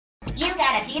You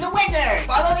gotta see the wizard.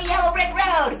 Follow the yellow brick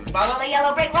road. Follow the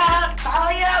yellow brick road. Follow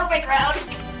the yellow brick road.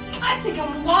 I think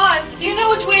I'm lost. Do you know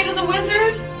which way to the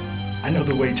wizard? I know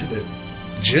the way to the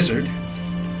jizzard.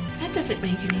 That doesn't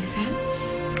make any sense.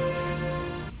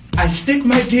 I stick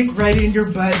my dick right in your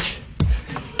butt.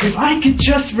 If I could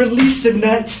just release a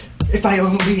nut. If I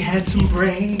only had some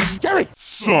brains. Jerry!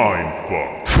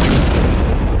 Seinfeld.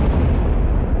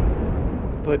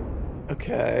 But,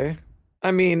 okay. I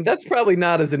mean, that's probably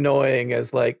not as annoying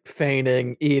as, like,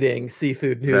 feigning eating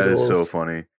seafood noodles. That is so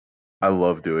funny. I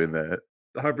love doing that.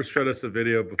 Harper showed us a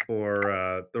video before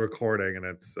the recording, and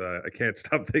it's I can't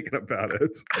stop thinking about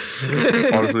it.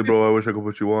 Honestly, bro, I wish I could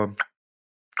put you on.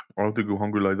 I don't think you're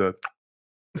hungry like that.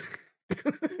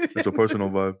 It's a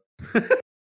personal vibe.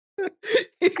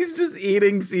 He's just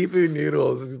eating seafood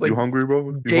noodles. He's like, you hungry,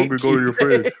 bro? You hungry? Go to your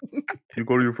fridge. You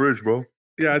go to your fridge, bro.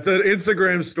 Yeah, it's an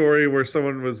Instagram story where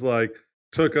someone was like,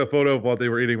 took a photo of what they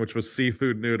were eating, which was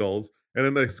seafood noodles. And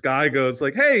then this guy goes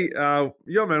like, hey,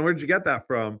 yo, man, where did you get that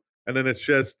from? And then it's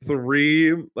just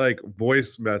 3 like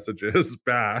voice messages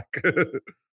back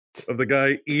of the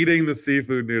guy eating the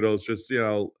seafood noodles, just, you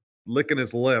know, licking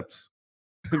his lips.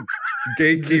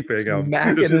 Gatekeeping him.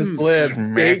 Smacking his lips.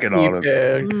 Smacking on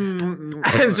him.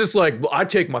 It's just like, well, I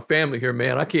take my family here,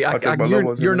 man.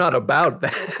 You're not about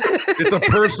that. It's a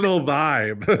personal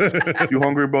vibe. You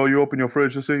hungry, bro? You open your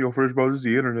fridge. Just in your fridge, bro. This is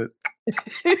the internet.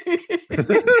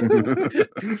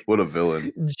 What a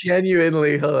villain.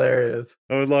 Genuinely hilarious.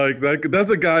 I was like, that's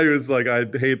a guy who's like, I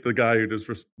hate the guy who just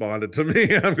responded to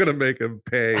me. I'm going to make him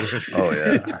pay. Oh,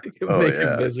 yeah. Make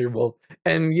him miserable.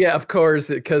 And yeah, of course,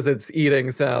 because it's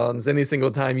eating sounds, any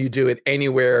single time you do it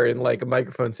anywhere in like a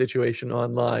microphone situation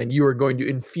online, you are going to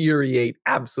infuriate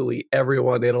absolutely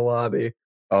everyone in a lobby.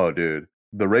 Oh, dude.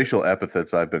 The racial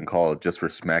epithets I've been called just for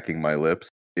smacking my lips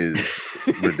is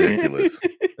ridiculous.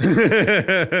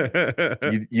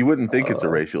 You wouldn't think it's a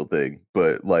racial thing,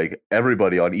 but like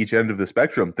everybody on each end of the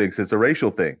spectrum thinks it's a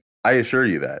racial thing. I assure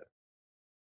you that.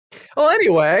 Well,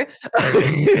 anyway.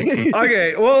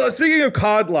 Okay, well, speaking of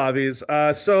COD lobbies,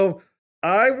 so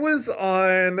I was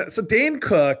on, so Dane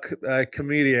Cook, a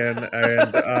comedian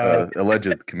and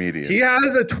alleged comedian. He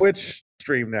has a Twitch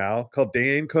stream now called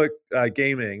Dane Cook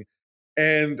Gaming.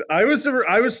 And I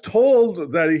was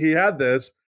told that he had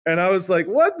this, and I was like,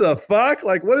 what the fuck?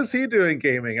 Like, what is he doing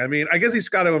gaming? I mean, I guess he's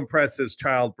got to impress his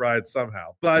child bride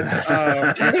somehow. But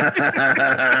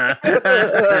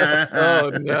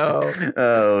oh no.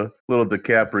 Oh, little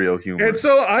DiCaprio humor. And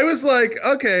so I was like,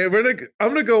 okay, I'm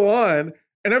gonna go on,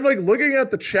 and I'm like looking at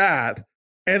the chat,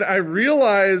 and I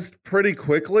realized pretty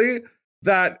quickly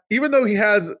that even though he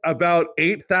has about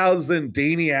 8,000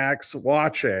 Daniacs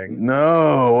watching.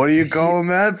 No, what are you calling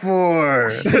that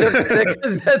for?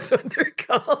 Because that's what they're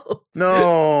called.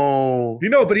 No. You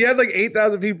know, but he had like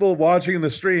 8,000 people watching in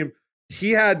the stream. He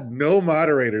had no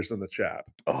moderators in the chat.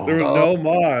 Oh. There were no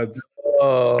mods.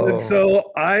 Oh. And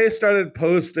so I started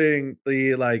posting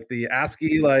the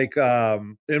ASCII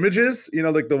images, you know,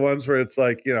 like the ones where it's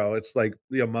like, you know, it's like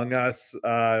the Among Us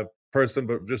person,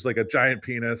 but just like a giant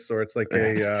penis, or it's like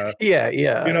a yeah,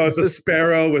 you know, it's a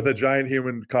sparrow with a giant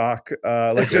human cock,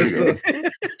 like just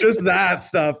that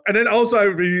stuff. And then also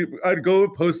I'd go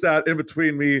post that in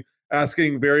between me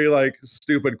asking very like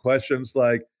stupid questions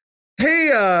like,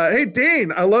 hey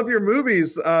Dane, I love your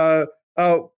movies. Are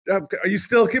you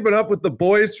still keeping up with the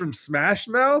boys from Smash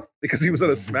Mouth? Because he was in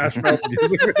a Smash Mouth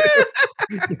music video.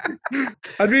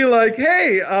 I'd be like,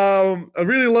 hey, I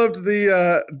really loved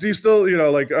the, do you still, you know,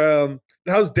 like,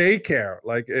 how's daycare?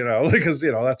 Like, you know, because,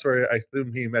 you know, that's where I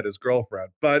assume he met his girlfriend.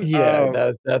 But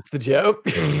yeah, that's the joke.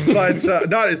 But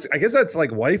I guess that's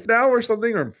like wife now or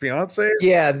something, or fiance.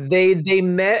 Yeah, they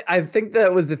met. I think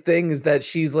that was the thing, is that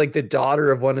she's like the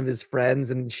daughter of one of his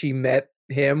friends, and she met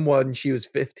him when she was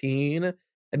 15.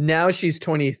 And now she's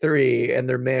 23 and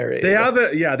they're married. They have a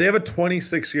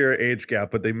 26-year age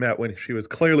gap, but they met when she was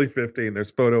clearly 15.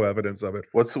 There's photo evidence of it.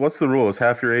 What's the rule? Is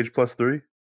half your age plus 3?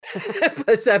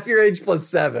 Plus half your age plus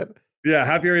 7. Yeah,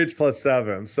 half your age plus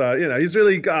 7. So, you know, he's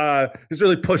really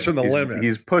pushing the limits.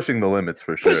 He's pushing the limits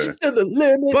for sure. Pushing to the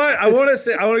limit. But I want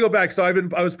to go back. So I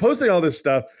was posting all this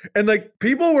stuff, and like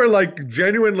people were like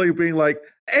genuinely being like,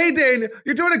 "Hey Dane,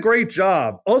 you're doing a great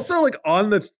job." Also, like on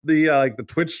the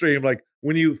Twitch stream, like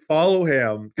when you follow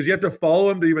him, because you have to follow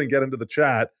him to even get into the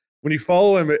chat. When you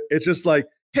follow him, it's just like,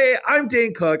 hey, I'm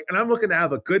Dane Cook, and I'm looking to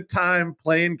have a good time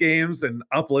playing games and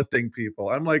uplifting people.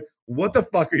 I'm like, what the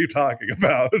fuck are you talking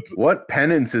about? What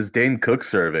penance is Dane Cook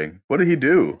serving? What did he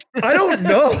do? I don't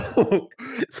know.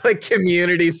 It's like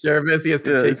community service. He has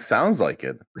to Yeah, take. it sounds like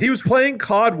it. He was playing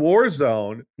COD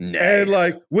Warzone Nice. and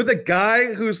like with a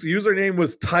guy whose username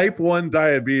was type 1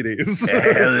 diabetes.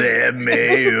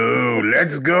 LMAO.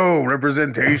 Let's go.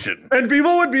 Representation. And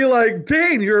people would be like,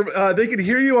 Dane, they can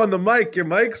hear you on the mic. Your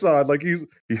mic's on. Like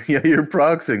Yeah, you're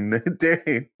proxing.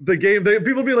 Dane. the game.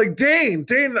 People would be like, Dane,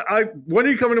 when are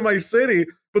you coming to my city?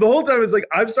 But the whole time it's like,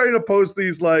 I'm starting to post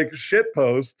these like shit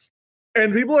posts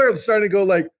and people are starting to go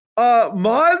like,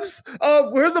 mods?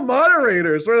 Where are the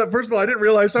moderators? First of all, I didn't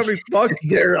realize how many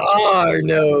There are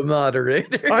no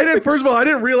moderators. First of all, I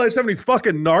didn't realize how many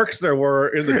fucking narcs there were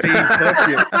in the Dane Cook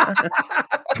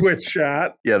Twitch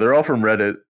chat. Yeah, they're all from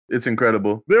Reddit. It's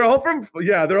incredible. They're all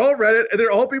Reddit, and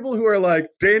they're all people who are like,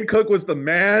 Dane Cook was the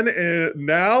man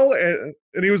now, and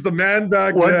he was the man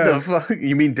back then. What the fuck?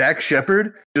 You mean Dak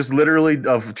Shepard? Just literally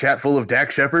a chat full of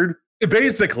Dak Shepard?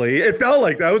 Basically, it felt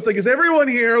like that. I was like, is everyone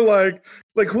here like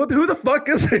who the fuck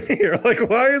is in here? Like,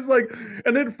 why is like,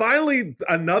 and then finally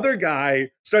another guy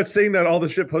starts saying that all the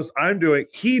shit posts I'm doing,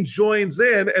 he joins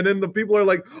in, and then the people are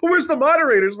like, oh, where's the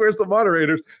moderators? Where's the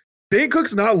moderators? Dane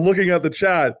Cook's not looking at the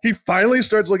chat. He finally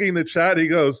starts looking in the chat. And he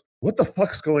goes, what the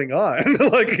fuck's going on?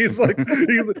 Like, he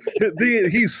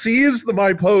sees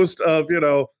my post of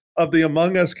the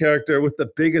Among Us character with the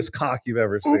biggest cock you've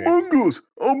ever seen.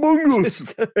 Among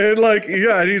Us. And like,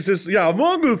 yeah, and he's just,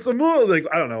 Among Us. Like,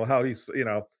 I don't know how he's,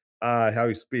 how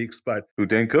he speaks, but. Who,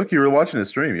 Dane Cook? You were watching his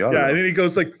stream. Yeah, and then he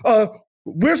goes like,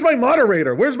 where's my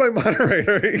moderator? Where's my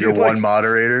moderator? You're one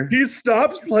moderator? He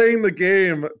stops playing the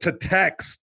game to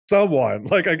text someone.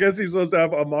 Like, I guess he's supposed to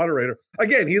have a moderator.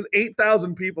 Again, he has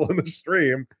 8,000 people in the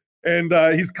stream, and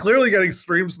he's clearly getting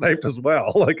stream sniped as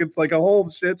well. Like, it's like a whole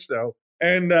shit show.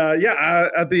 And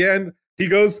at the end, he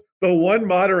goes, the one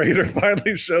moderator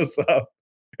finally shows up.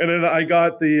 And then I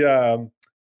got the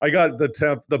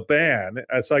ban.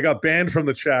 So I got banned from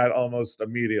the chat almost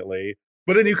immediately.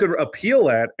 But then you could appeal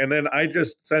it. And then I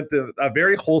just sent a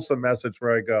very wholesome message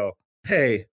where I go,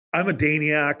 hey, I'm a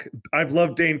Daniac. I've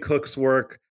loved Dane Cook's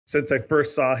work since I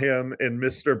first saw him in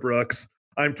Mr. Brooks.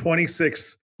 I'm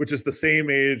 26, which is the same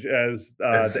age as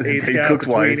the age Dane gap Cook's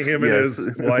between wife. him Yes.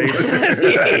 and his wife.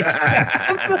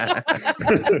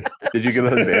 Did you get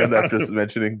that band after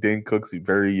mentioning Dane Cook's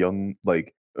very young,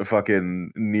 like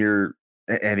fucking near?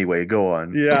 Anyway, go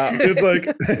on. Yeah, it's like,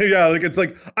 it's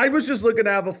like I was just looking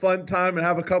to have a fun time and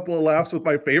have a couple of laughs with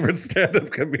my favorite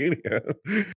stand-up comedian,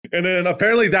 and then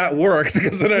apparently that worked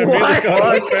because then I immediately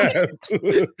got banned.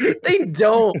 They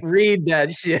don't read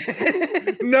that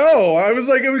shit. No, I was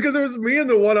like, because it was me and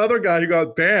the one other guy who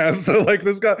got banned. So like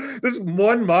this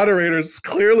one moderator is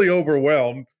clearly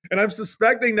overwhelmed. And I'm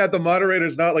suspecting that the moderator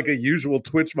is not like a usual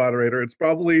Twitch moderator. It's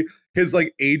probably his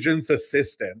like agent's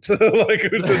assistant. Like,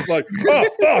 who's just like, oh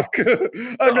fuck,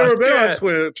 I've never been on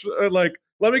Twitch. Like,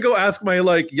 let me go ask my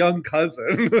like young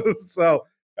cousin. So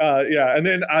and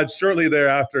then shortly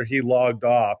thereafter he logged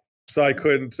off, so I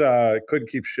couldn't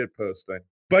keep shit posting.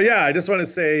 But yeah, I just want to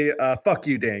say, fuck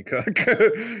you, Dane Cook.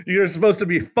 You're supposed to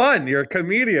be fun. You're a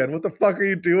comedian. What the fuck are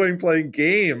you doing playing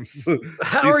games?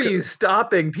 How are you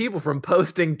stopping people from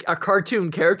posting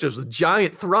cartoon characters with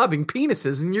giant throbbing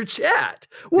penises in your chat?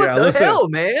 What hell,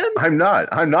 man? I'm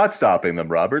not stopping them,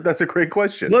 Robert. That's a great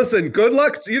question. Listen, good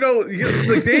luck.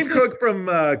 The Dane Cook from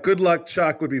Good Luck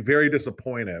Chuck would be very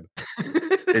disappointed.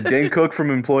 And Dane Cook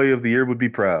from Employee of the Year would be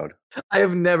proud. I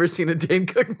have never seen a Dane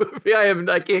Cook movie. I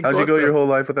can't. How'd you go your whole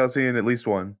life without seeing at least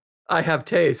one? I have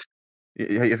taste.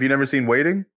 Have you never seen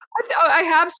Waiting? I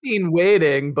have seen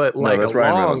Waiting, but like that's a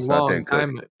Ryan long, Reynolds, not Dane Cook.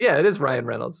 time. Yeah, it is Ryan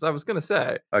Reynolds. I was gonna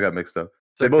say. I got mixed up.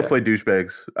 They both play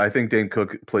douchebags. I think Dane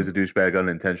Cook plays a douchebag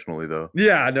unintentionally, though.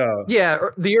 Yeah, no. Yeah,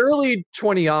 the early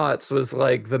 20-aughts was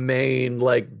like the main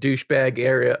like douchebag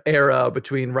era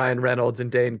between Ryan Reynolds and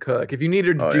Dane Cook. If you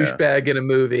needed a douchebag in a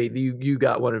movie, you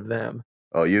got one of them.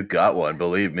 Oh, you got one,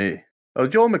 believe me. Oh,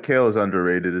 Joel McHale is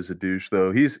underrated as a douche,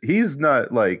 though. He's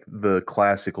not like the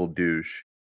classical douche.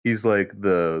 He's like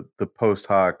the post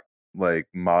hoc, like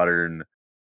modern,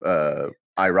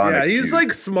 ironic. Yeah, he's douche. like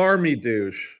smarmy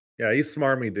douche. Yeah, he's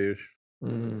smarmy douche.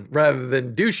 Rather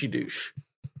than douchey douche.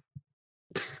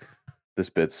 This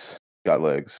bit's got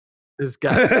legs. It's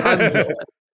got tons of legs.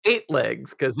 8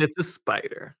 legs, because it's a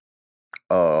spider.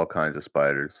 Oh, all kinds of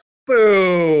spiders.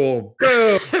 Boo!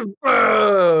 Boo! Boo!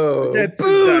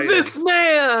 Boo this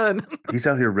man! He's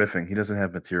out here riffing. He doesn't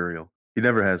have material. He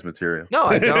never has material. No,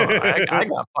 I don't. I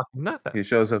got fucking nothing. He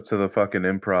shows up to the fucking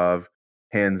improv,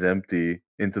 hands empty,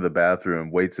 into the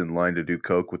bathroom, waits in line to do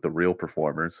coke with the real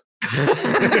performers.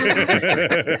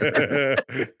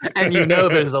 And you know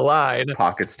there's a line.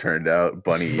 Pockets turned out,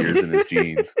 bunny ears in his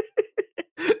jeans.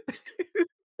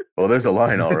 Well, there's a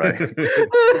line, all right.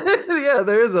 Yeah,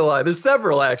 there is a line. There's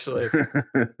several, actually.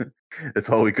 It's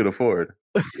all we could afford.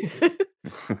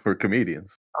 We're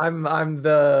comedians.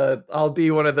 I'll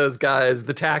be one of those guys,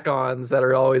 the tack-ons that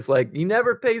are always like, he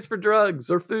never pays for drugs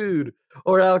or food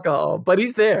or alcohol, but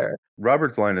he's there.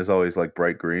 Robert's line is always like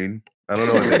bright green. I don't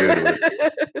know what they do to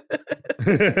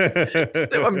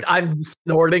it. So I'm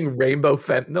snorting rainbow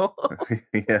fentanyl.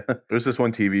 Yeah. There's this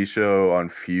one TV show on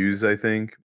Fuse, I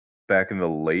think, back in the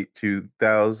late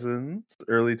 2000s,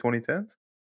 early 2010s.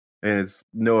 And it's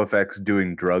NoFX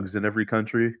doing drugs in every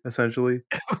country, essentially.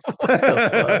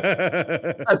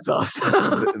 That's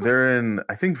awesome. They're in,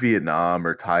 I think, Vietnam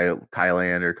or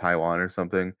Thailand or Taiwan or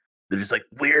something. They're just like,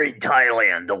 we're in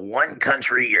Thailand, the one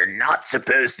country you're not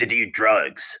supposed to do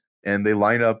drugs. And they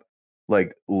line up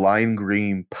like lime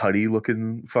green putty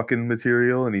looking fucking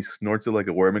material, and he snorts it like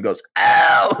a worm and goes,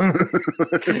 ow!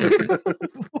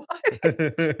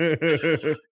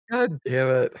 God damn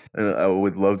it. And I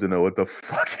would love to know what the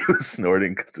fuck he was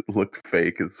snorting, because it looked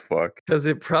fake as fuck. Because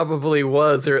it probably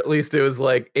was, or at least it was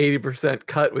like 80%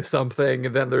 cut with something,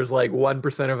 and then there's like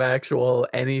 1% of actual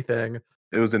anything.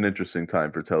 It was an interesting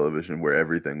time for television where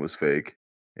everything was fake,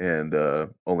 and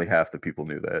only half the people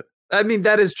knew that. I mean,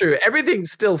 that is true.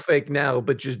 Everything's still fake now,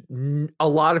 but just a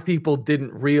lot of people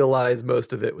didn't realize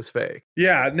most of it was fake.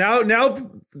 Yeah, now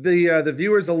the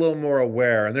viewer's a little more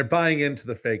aware, and they're buying into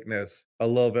the fakeness a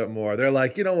little bit more. They're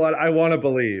like, you know what? I want to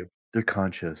believe. They're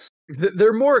conscious.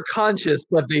 They're more conscious,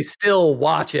 but they still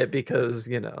watch it because,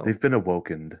 you know. They've been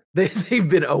awokened. They've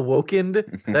been awokened?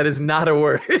 That is not a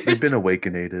word. They've been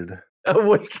awakenated.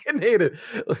 Awakenated.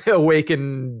 A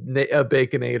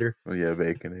baconator. Oh, yeah,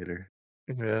 baconator.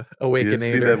 Yeah, You awakenator.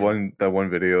 see that one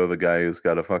video of the guy who's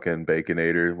got a fucking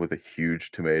baconator with a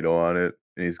huge tomato on it,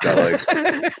 and he's got like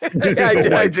Yeah,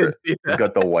 I did see he's that.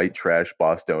 got the white trash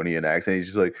Bostonian accent. He's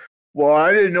just like, well,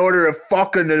 I didn't order a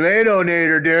fucking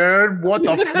tomato-nator, dude. What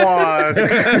the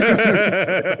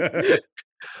fuck?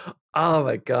 Oh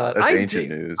my god, That's ancient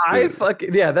news.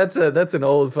 That's an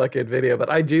old fucking video. But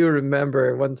I do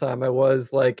remember one time I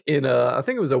was like I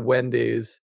think it was a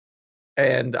Wendy's,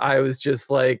 and I was just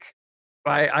like,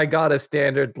 I got a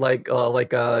standard like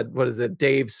what is it,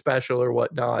 Dave's special or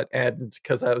whatnot, and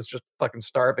because I was just fucking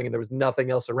starving and there was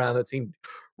nothing else around that seemed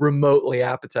remotely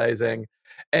appetizing.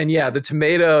 And yeah, the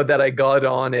tomato that I got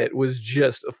on it was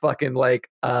just a fucking like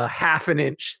a half an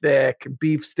inch thick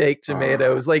beefsteak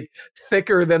tomato. It was like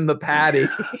thicker than the patty.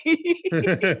 Oh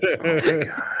my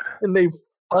god. And they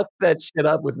fucked that shit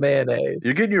up with mayonnaise.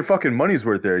 You're getting your fucking money's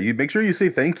worth there. You make sure you say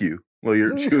thank you while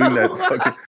you're chewing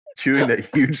that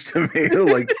huge tomato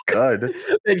like cud.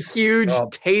 That huge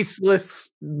tasteless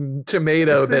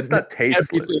tomato It's not tasteless.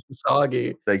 everything's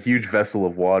soggy. That huge vessel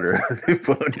of water they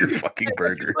put on your fucking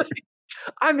burger.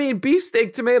 I mean,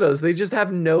 beefsteak tomatoes, they just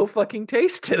have no fucking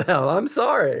taste to them. I'm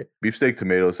sorry. Beefsteak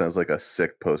tomato sounds like a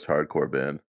sick post-hardcore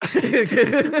band.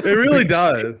 It really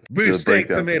does. Beefsteak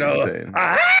breakdowns are tomato. insane.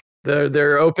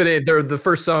 They're opening. The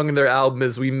first song in their album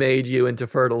is "We Made You Into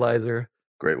Fertilizer."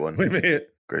 Great one. We made it.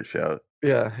 Great shout.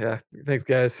 Yeah. Thanks,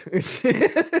 guys.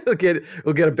 we'll get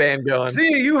a band going.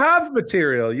 See, you have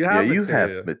material. You have have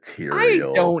I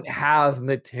material. don't have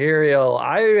material.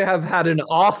 I have had an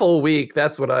awful week.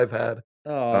 That's what I've had.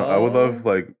 I would love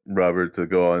like Robert to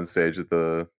go on stage at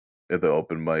the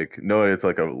open mic. No, it's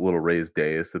like a little raised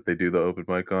dais that they do the open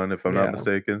mic on, if I'm not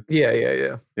mistaken.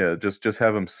 Yeah. Yeah, just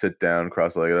have him sit down,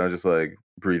 cross-legged, and I'm just like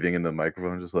breathing in the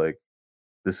microphone, just like,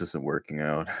 this isn't working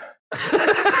out.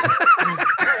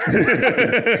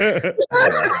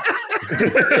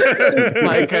 That's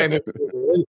my kind of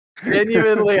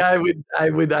genuinely. I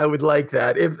would like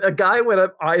that. If a guy went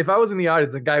up, if I was in the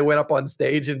audience, a guy went up on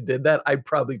stage and did that, I'd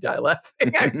probably die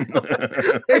laughing.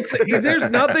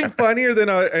 There's nothing funnier than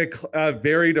a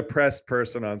very depressed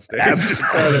person on stage. Just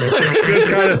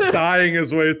kind of sighing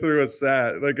his way through a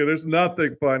set. Like, there's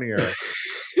nothing funnier.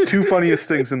 Two funniest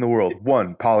things in the world.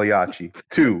 One, Pagliacci.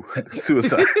 Two,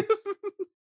 suicide.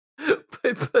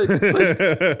 but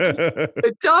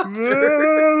doctor.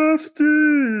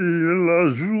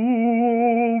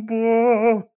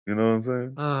 You know what I'm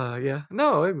saying? Yeah.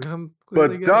 No, I'm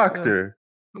but doctor,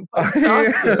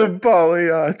 I am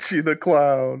Pagliacci the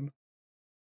clown.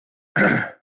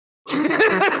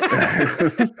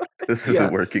 This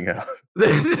isn't working out.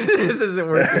 This isn't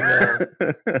working out.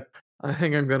 I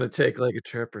think I'm gonna take like a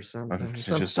trip or something. just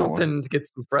don't want- Something to get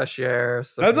some fresh air.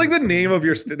 That's like the some- name of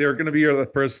your. They're going to be your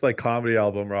first like comedy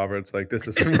album, Robert. It's like this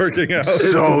isn't working out.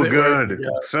 So Is it good, working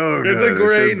out? so good. It's a It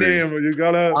great should be. name. You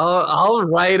gotta I'll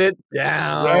write it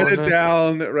down. write it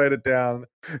down. Write it down.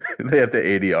 They have to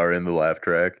ADR in the laugh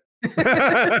track. It's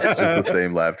just the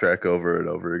same laugh track over and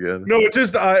over again. No, it's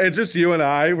just you and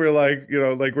I. We're like, you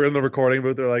know, like we're in the recording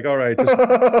booth. They're like, all right, just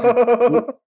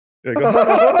yeah,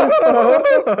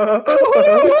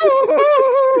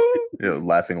 You know,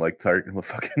 laughing like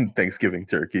fucking Thanksgiving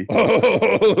turkey.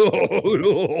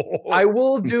 I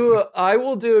will do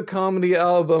a comedy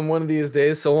album one of these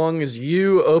days, so long as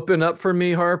you open up for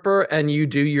me, Harper, and you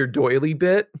do your doily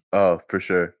bit. Oh, for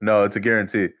sure. No, it's a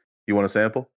guarantee. You want a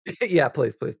sample? Yeah,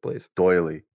 please.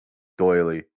 Doily,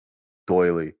 doily,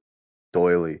 doily,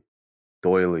 doily,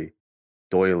 doily,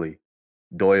 doily,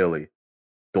 doily,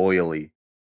 doily,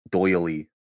 doily,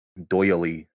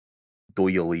 doily,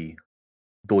 doily,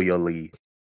 doily,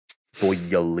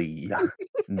 doily,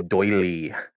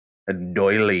 doily,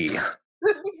 doily.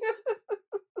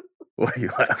 What are you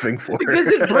laughing for? Because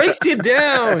it breaks you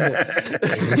down.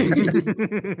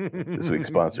 This week's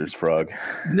sponsor's Frog.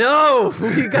 No,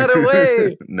 we got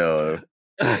away. No,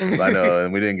 I know,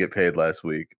 and we didn't get paid last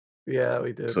week, Yeah,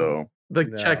 we did. so. The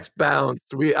No. checks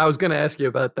bounced. I was going to ask you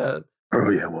about that. Oh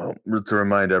yeah, well, to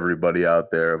remind everybody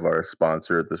out there of our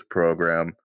sponsor at this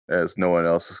program, as no one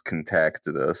else has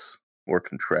contacted us or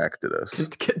contracted us.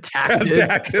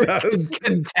 Contacted us.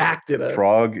 Contacted us.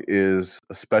 Frog is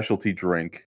a specialty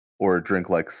drink or a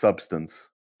drink-like substance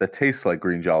that tastes like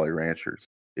Green Jolly Ranchers.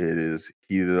 It is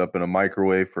heated up in a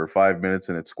microwave for 5 minutes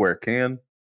in its square can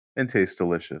and tastes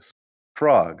delicious.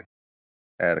 Frog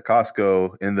at a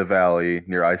Costco in the Valley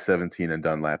near I-17 and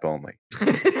Dunlap only.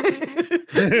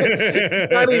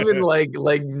 Not even like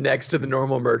next to the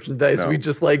normal merchandise. No. We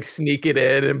just like sneak it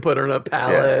in and put it on a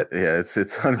pallet. Yeah, it's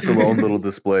on its own little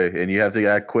display, and you have to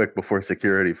act quick before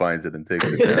security finds it and takes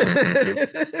it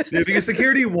down. Yeah, because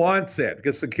security wants it.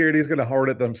 Because security is going to hoard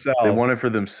it themselves. They want it for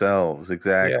themselves,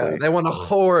 exactly. Yeah, they want to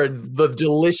hoard the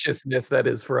deliciousness that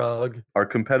is Frog. Our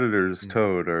competitors,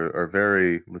 Toad, are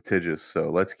very litigious, so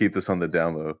let's keep this on the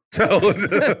down low.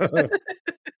 Toad.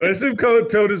 I assume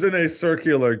Toad is in a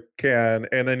circular can,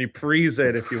 and then you freeze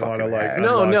it if you want to Fucking like. ass.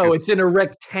 No, unlock it's in a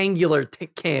rectangular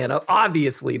can.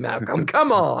 Obviously, Malcolm.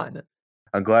 Come on.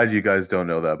 I'm glad you guys don't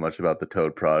know that much about the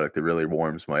Toad product. It really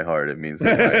warms my heart. It means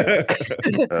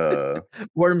that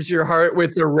Warms your heart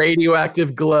with the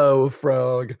radioactive glow,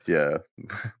 Frog. yeah.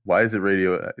 Why is it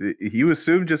radio? You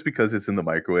assume just because it's in the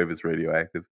microwave, it's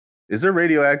radioactive. Is there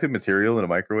radioactive material in a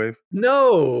microwave?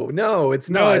 No, it's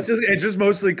No, not. it's just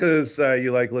mostly because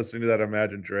you like listening to that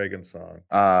Imagine Dragons song.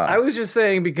 I was just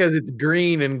saying because it's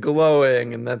green and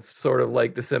glowing, and that's sort of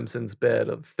like the Simpsons bit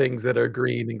of things that are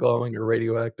green and glowing are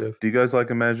radioactive. Do you guys like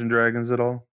Imagine Dragons at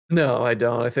all? No, I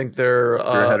don't. I think they're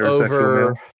You're a heterosexual over.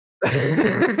 male?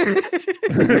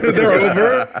 They're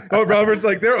over. Oh, Robert's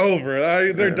like they're over.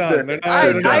 They're done. They're not,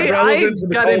 I they're not relevant to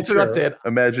the got culture. interrupted.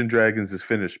 Imagine Dragons is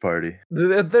finished party.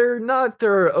 They're not.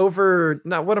 They're over.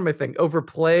 Not what am I thinking?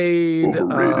 Overplayed.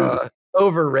 Overrated.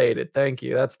 Overrated. Thank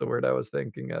you. That's the word I was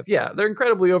thinking of. Yeah, they're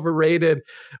incredibly overrated.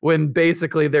 When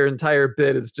basically their entire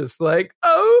bit is just like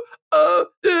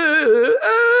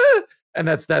and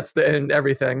that's the end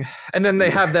everything. And then they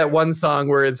have that one song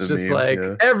where it's The just meme, like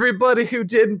yeah. everybody who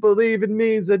didn't believe in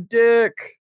me is a dick.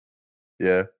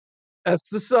 Yeah. That's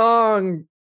the song.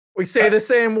 We say the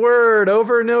same word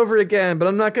over and over again, but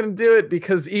I'm not going to do it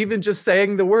because even just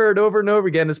saying the word over and over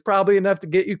again is probably enough to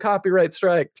get you copyright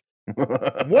striked.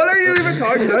 What are you even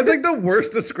talking about? That's like the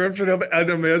worst description of an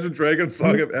Imagine Dragons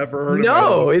song I've ever heard.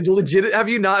 No, it legit. Have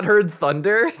you not heard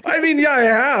Thunder? I mean, yeah, I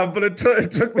have, but it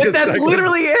took me. But that's second.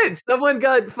 literally it. Someone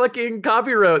got fucking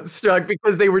copyright struck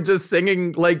because they were just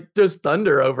singing like just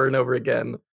Thunder over and over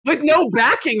again with no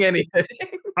backing anything.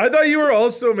 I thought you were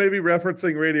also maybe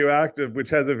referencing Radioactive, which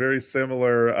has a very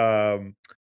similar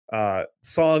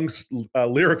song's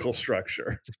lyrical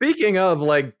structure. Speaking of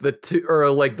like the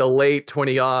late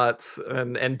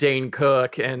 20-aughts and Dane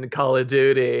Cook and Call of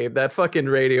Duty, that fucking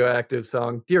Radioactive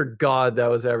song, dear God, that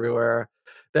was everywhere.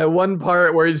 That one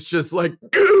part where it's just like,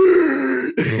 for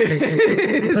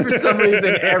some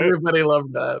reason, everybody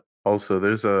loved that. Also,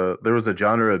 there was a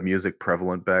genre of music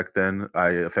prevalent back then. I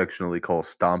affectionately call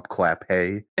stomp clap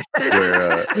hey,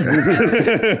 where you're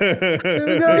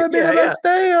gonna be Yeah, the yeah.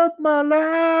 stay of my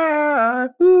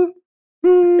life. Ooh,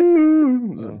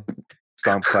 ooh.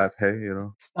 Stomp clap hey, you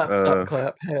know. Stop,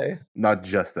 clap, hey. Not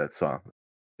just that song.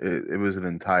 It was an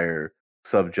entire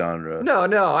subgenre. No,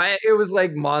 it was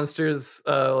like monsters,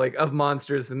 like of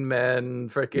Monsters and Men.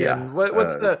 Freaking Yeah,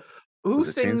 what's Who Was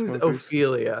it sings Chainsmokers?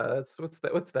 Ophelia?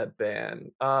 What's that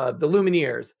band? The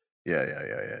Lumineers.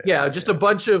 Yeah. Yeah, just a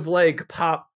bunch of like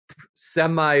pop,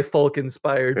 semi-folk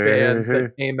inspired Hey, bands hey,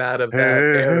 that came out of hey, that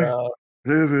hey, era.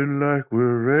 living like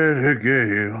we're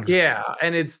renegades. Yeah,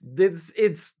 and it's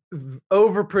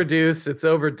overproduced, it's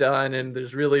overdone, and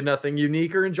there's really nothing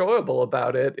unique or enjoyable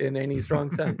about it in any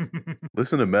strong sense.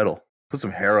 Listen to metal. Put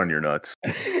some hair on your nuts.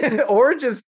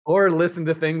 or listen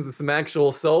to things with some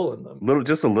actual soul in them.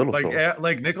 Just a little like soul.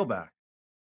 like Nickelback.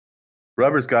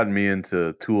 Robert's gotten me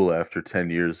into Tool after 10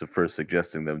 years of first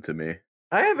suggesting them to me.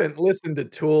 I haven't listened to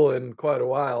Tool in quite a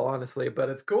while, honestly, but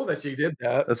it's cool that you did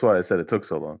that. That's why I said it took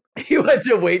so long. You had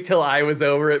to wait till I was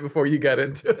over it before you got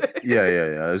into it. Yeah.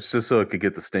 It's just so I could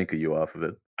get the stink of you off of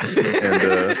it.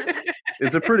 And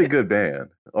it's a pretty good band,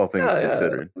 all things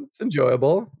considered. It's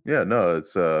enjoyable. Yeah, no,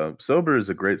 it's Sober is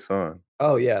a great song.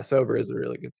 Oh yeah, Sober is a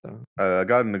really good song. I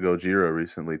got into Gojira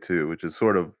recently too, which is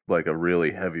sort of like a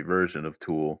really heavy version of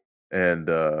Tool. And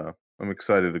I'm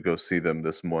excited to go see them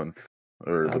this month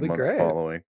or That'll the be month great.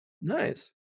 following. Nice.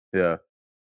 Yeah.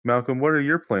 Malcolm, what are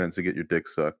your plans to get your dick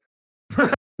sucked?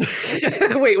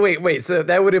 Wait. So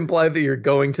that would imply that you're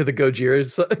going to the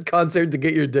Gojira concert to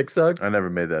get your dick sucked? I never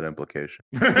made that implication.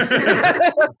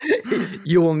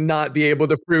 You will not be able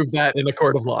to prove that in a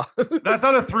court of law. That's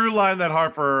not a through line that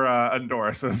Harper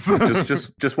endorses.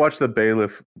 just watch the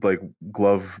bailiff like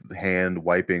glove hand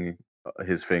wiping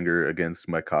his finger against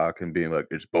my cock and being like,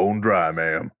 "It's bone dry,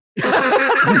 ma'am."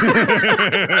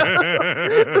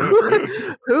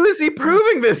 Who is he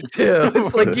proving this to?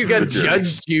 It's like you got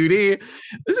Judge Judy.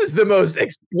 This is the most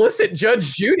explicit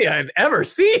Judge Judy I've ever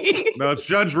seen. No, it's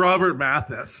Judge Robert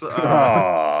Mathis.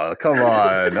 Oh, come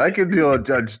on. I can deal with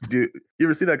Judge Judy. You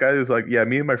ever see that guy who's like, yeah,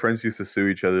 me and my friends used to sue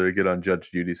each other to get on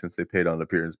Judge Judy since they paid on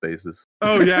appearance basis.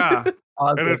 Oh, yeah.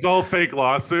 Awesome. And it's all fake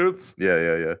lawsuits.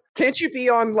 Yeah. Can't you be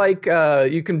on like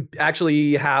you can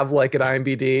actually have like an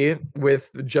IMBD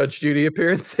with Judge Judy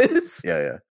appearances?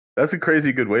 Yeah. That's a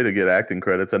crazy good way to get acting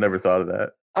credits. I never thought of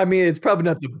that. I mean, it's probably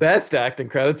not the best acting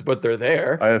credits, but they're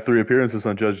there. I have 3 appearances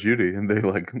on Judge Judy, and they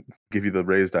like give you the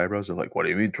raised eyebrows. They're like, "What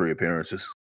do you mean 3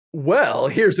 appearances?" Well,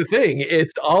 here's the thing: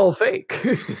 it's all fake.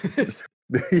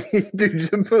 Dude,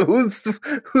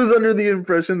 who's under the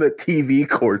impression that TV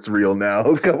court's real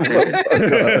now? Come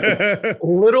on.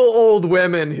 Little old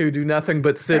women who do nothing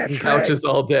but sit That's in couches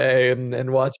all day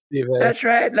and watch TV. That's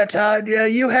right, Latanya.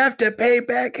 You have to pay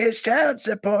back his child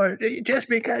support. Just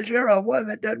because you're a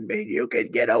woman doesn't mean you can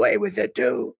get away with it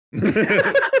too.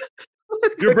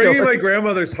 You're breaking my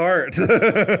grandmother's heart.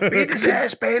 Beat his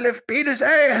ass, bailiff. Beat his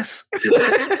ass.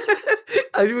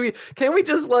 Can't we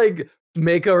just like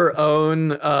make our own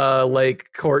like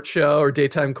court show or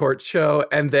daytime court show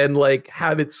and then like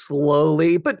have it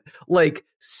slowly but like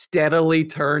steadily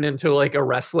turn into like a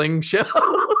wrestling show?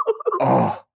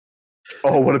 Oh,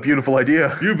 what a beautiful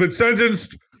idea. You've been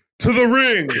sentenced to the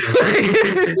ring.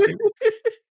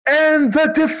 And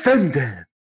the defendant,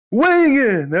 weighing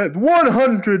in at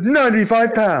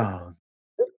 195 pounds,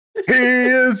 he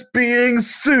is being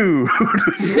sued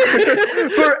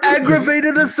for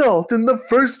aggravated assault in the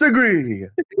first degree.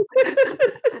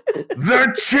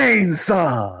 The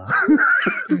Chainsaw.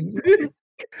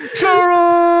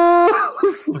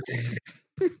 Charles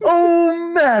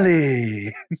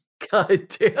O'Malley. God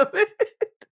damn it.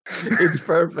 It's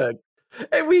perfect.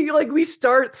 And we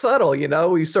start subtle, you know?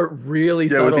 We start really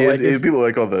subtle. People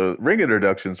like, oh, the ring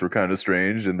introductions were kind of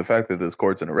strange, and the fact that this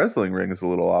court's in a wrestling ring is a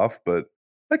little off, but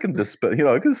I can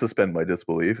suspend my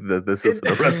disbelief that this isn't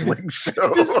a wrestling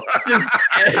show. just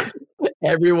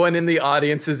everyone in the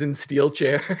audience is in steel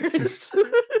chairs.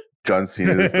 John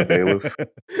Cena is the bailiff.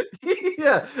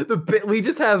 Yeah, we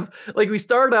just have like we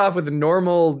start off with a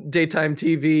normal daytime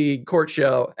TV court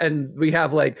show, and we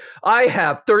have like I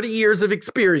have 30 years of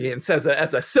experience as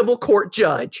a civil court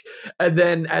judge, and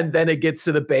then it gets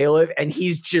to the bailiff, and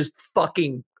he's just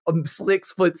fucking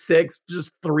 6'6",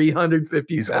 just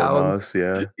 350 He's pounds. almost,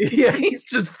 yeah. Yeah, he's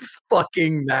just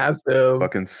fucking massive.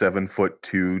 Fucking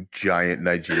 7'2" giant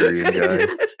Nigerian guy.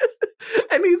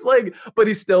 And he's like, but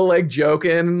he's still like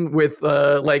joking with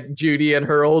like Judy and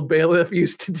her old bailiff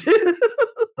used to do.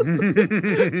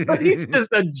 But he's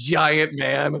just a giant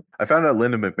man. I found out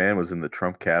Linda McMahon was in the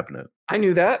Trump cabinet. I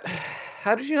knew that.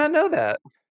 How did you not know that?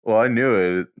 Well, I knew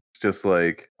it. It's just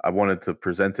like I wanted to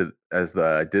present it as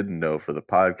I didn't know for the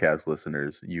podcast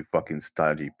listeners. You fucking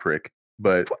stodgy prick.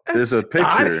 But there's a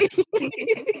picture.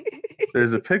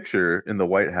 There's a picture in the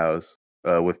White House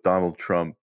with Donald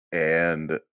Trump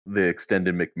and the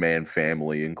extended McMahon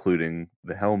family, including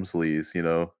the Helmsleys,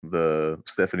 the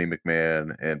Stephanie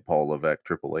McMahon and Paul Levesque,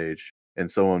 Triple H. And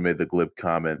someone made the glib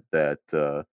comment that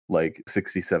like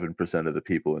 67% of the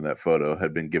people in that photo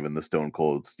had been given the Stone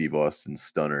Cold Steve Austin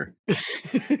stunner,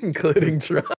 including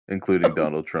Trump. including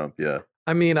Donald Trump. Yeah.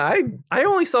 I mean, I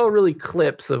only saw really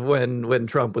clips of when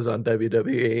Trump was on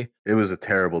WWE. It was a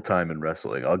terrible time in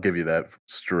wrestling. I'll give you that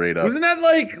straight up. Wasn't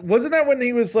that when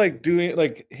he was like doing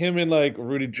like him and like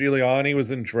Rudy Giuliani was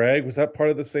in drag? Was that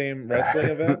part of the same wrestling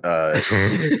event?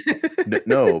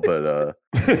 No, but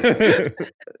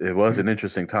it was an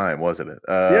interesting time, wasn't it?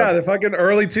 Yeah, the fucking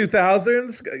early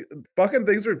 2000s, fucking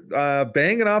things were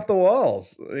banging off the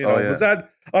walls. You know, was that?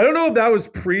 I don't know if that was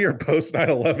pre or post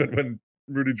 9/11 when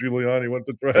Rudy Giuliani went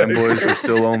to drag. Femboys were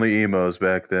still only emos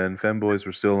back then. Femboys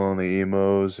were still only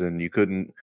emos, and you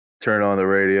couldn't turn on the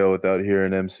radio without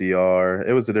hearing MCR.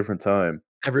 It was a different time.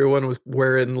 Everyone was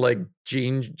wearing like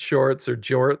jean shorts or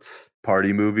jorts.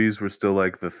 Party movies were still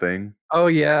like the thing. Oh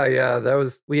yeah, that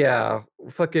was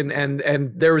fucking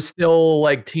and there was still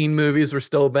like teen movies were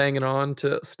still banging on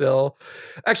to still.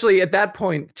 Actually, at that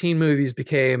point, teen movies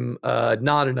became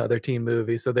not another teen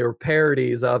movie, so they were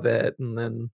parodies of it, and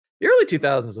then. The early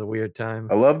 2000s is a weird time.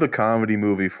 I love the comedy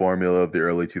movie formula of the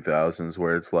early 2000s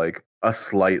where it's like a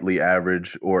slightly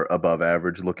average or above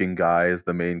average looking guy is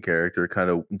the main character,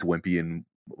 kind of dwimpy and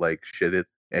like shitted,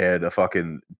 and a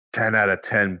fucking 10 out of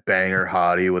 10 banger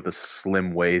hottie with a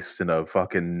slim waist and a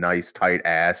fucking nice tight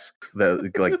ass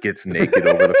that like gets naked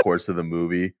over the course of the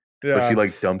movie. Yeah. But she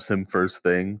like dumps him first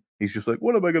thing. He's just like,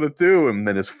 what am I going to do? And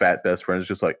then his fat best friend is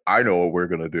just like, I know what we're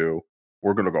going to do.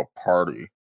 We're going to go party.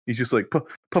 He's just like,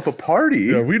 Papa, party?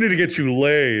 Yeah, we need to get you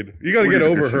laid. You got to get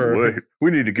over her.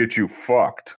 We need to get you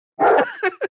fucked.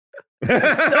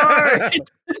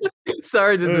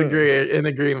 Sarge is in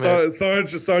agreement.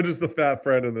 Sarge is the fat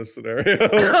friend in this scenario.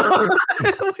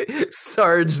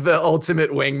 Sarge, the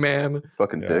ultimate wingman.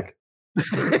 Fucking dick.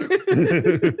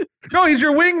 No, he's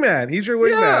your wingman. He's your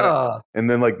wingman. Yeah. And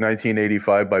then like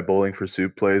 1985 by Bowling for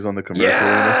Soup plays on the commercial.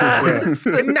 Yes!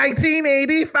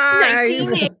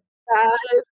 1985.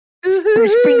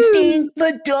 Bruce Springsteen,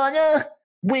 Madonna,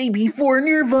 way before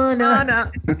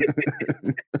Nirvana.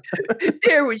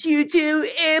 There was you two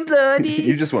and Bloody.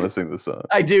 You just want to sing this song.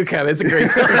 I do kind of. It's a great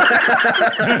song.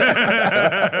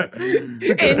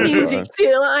 And music's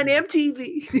still on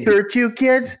MTV. Her two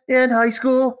kids in high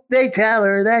school, they tell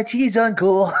her that she's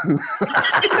uncool.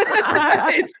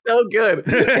 It's so good.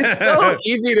 It's so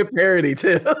easy to parody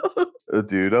too.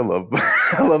 Dude, I love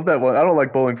that one. I don't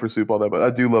like Bowling for Soup all that, but I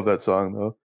do love that song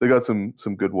though. They got some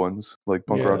good ones like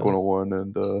Punk Rock 101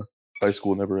 and High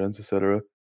School Never Ends, etc.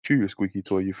 Chew your squeaky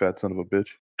toy, you fat son of a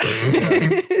bitch.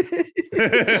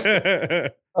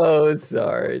 Oh,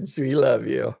 Sarge, we love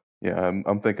you. Yeah,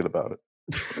 I'm thinking about it.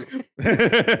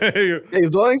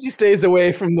 As long as he stays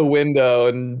away from the window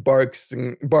and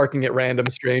barking at random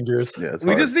strangers. Yeah,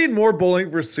 we just need more Bowling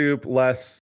for Soup,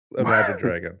 less Imagine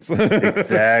Dragons.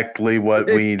 Exactly what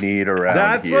we need around here.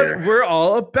 That's what we're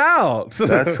all about.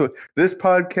 That's what this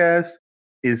podcast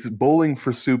is. Bowling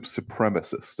for Soup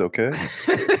supremacist, okay?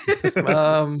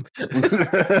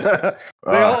 What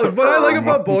I like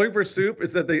about Bowling for Soup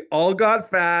is that they all got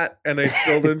fat and they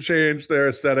still didn't change their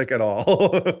aesthetic at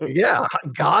all. Yeah,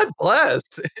 God bless.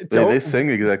 They sing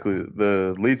exactly.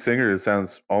 The lead singer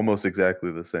sounds almost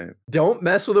exactly the same. Don't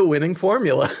mess with a winning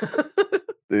formula.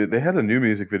 They had a new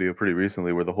music video pretty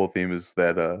recently where the whole theme is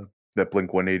that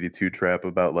Blink 182 trap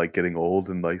about like getting old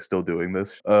and like still doing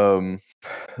this.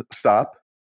 Stop.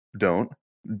 Don't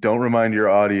remind your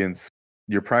audience,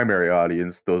 your primary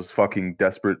audience, those fucking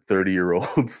desperate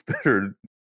 30-year-olds that are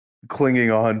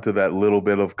clinging on to that little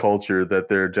bit of culture that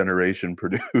their generation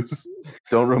produced.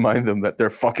 Don't remind them that they're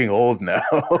fucking old now.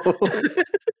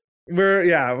 We're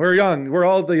young. We're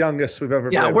all the youngest we've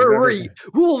ever been.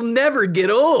 We'll never get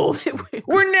old.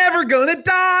 We're never gonna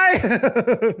die.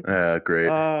 Great.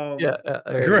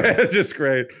 Great. Just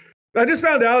great. I just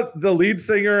found out the lead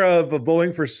singer of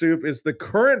Bowling for Soup is the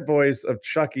current voice of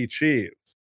Chuck E. Cheese.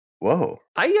 Whoa.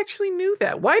 I actually knew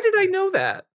that. Why did I know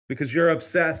that? Because you're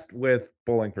obsessed with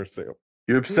Bowling for Soup.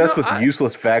 You're obsessed with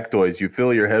useless factoids. You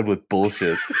fill your head with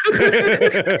bullshit.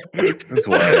 That's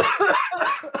why.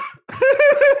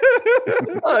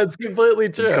 It's completely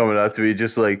true. Coming out to me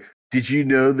just like, did you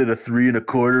know that a 3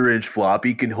 1/4 inch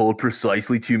floppy can hold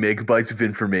precisely 2 megabytes of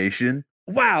information?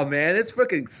 Wow, man, it's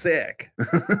fucking sick.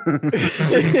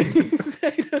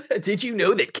 Did you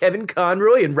know that Kevin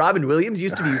Conroy and Robin Williams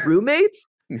used to be roommates?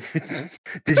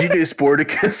 Did you know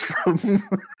Sporticus from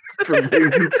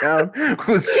Lazy Town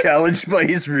was challenged by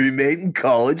his roommate in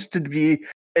college to be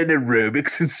an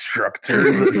aerobics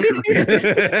instructor?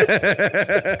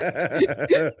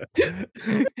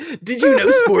 Did you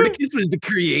know Sporticus was the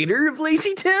creator of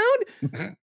Lazy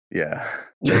Town? Yeah.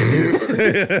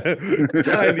 Yeah.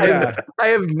 I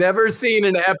have never seen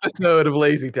an episode of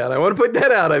Lazy Town. I want to put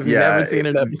that out. I've never seen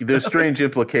an episode. There's strange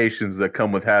implications that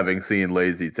come with having seen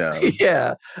Lazy Town.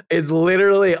 Yeah, it's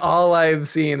literally all I've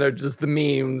seen are just the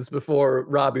memes before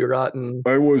Robbie Rotten.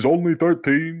 I was only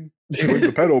 13 when the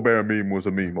pedo bear meme was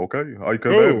a meme. Okay, I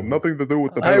could have nothing to do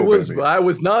with the pedo bear meme.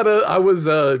 I was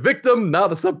a victim,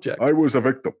 not a subject. I was a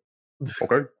victim.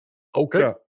 Okay. Okay.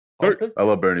 Yeah. Okay. I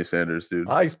love Bernie Sanders, dude.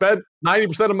 I spent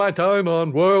 90% of my time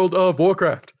on World of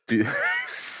Warcraft.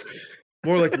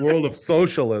 More like World of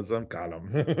Socialism. Got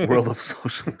him. World of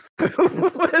Socialism.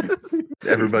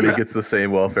 Everybody gets the same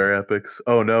welfare epics.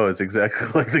 Oh no, it's exactly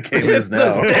like the game is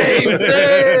now.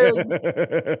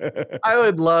 I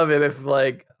would love it if,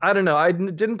 like, I don't know. I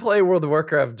didn't play World of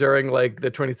Warcraft during like the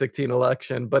 2016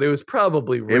 election, but it was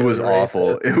probably really it was racist.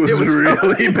 awful. It was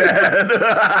really bad.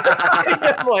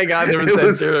 Oh my god, there it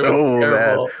was sure, so it was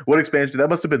bad. What expansion? That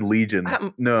must have been Legion.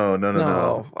 No,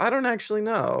 I don't actually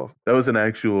know. That was an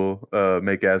actual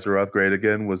make Azeroth great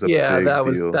again. Was a big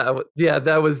deal.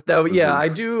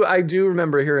 I do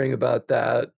remember hearing about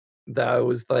that. That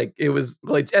was like, it was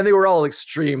like, and they were all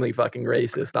extremely fucking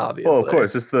racist, obviously. Oh, of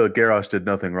course, it's the Garrosh did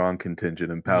nothing wrong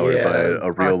contingent empowered by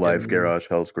a real life Garrosh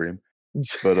Hellscream.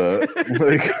 But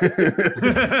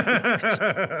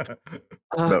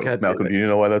Malcolm, do you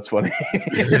know why that's funny?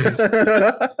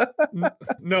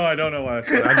 No, I don't know why.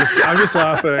 I'm just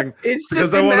laughing. It's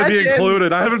because just I want to be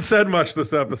included. I haven't said much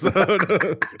this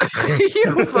episode.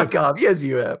 You fuck off. Yes,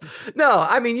 you have. No,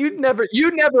 I mean, you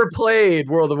never played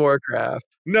World of Warcraft.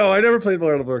 No, I never played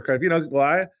World of Warcraft. You know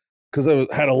why? Because I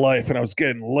had a life and I was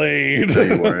getting laid. No,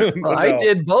 you weren't. Well, I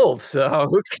did both, so I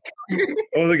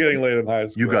wasn't getting laid in high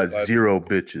school. You got zero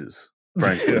bitches,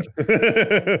 frankly.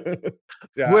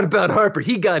 Yeah. What about Harper?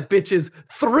 He got bitches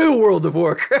through World of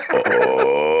Warcraft.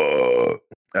 Oh,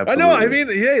 absolutely. I know. I mean,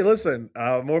 hey, listen.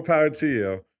 More power to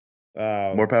you.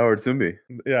 More power to me.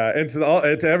 Yeah, and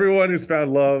to everyone who's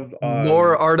found love.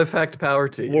 More artifact power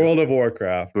to you. World of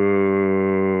Warcraft.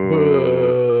 Boo. Boo.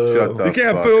 Shut the You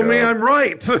can't fuck boo up. me. I'm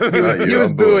right. He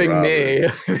was booing me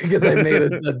because I made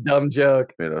a dumb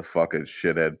joke. Made a fucking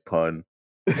shithead pun.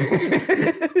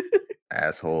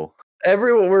 Asshole.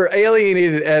 We're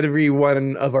alienated every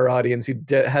one of our audience who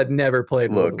had never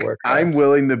played World of Warcraft. I'm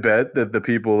willing to bet that the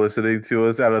people listening to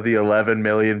us, out of the 11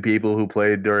 million people who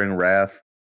played during Wrath,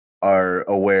 are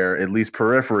aware, at least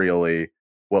peripherally,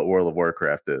 what World of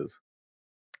Warcraft is.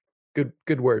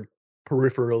 Good word.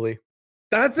 Peripherally.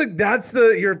 That's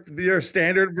your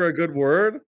standard for a good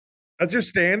word. That's your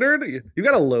standard. You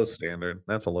got a low standard.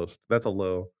 That's a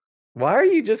low. Why are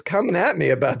you just coming at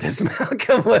me about this,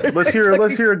 Malcolm? Let's hear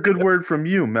a good word from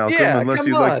you, Malcolm. Yeah, unless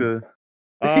you'd like to.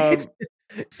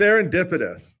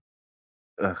 Serendipitous.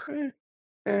 Ugh.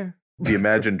 Do you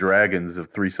imagine dragons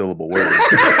of 3-syllable words?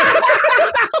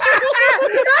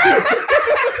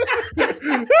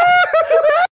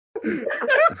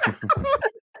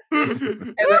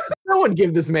 Someone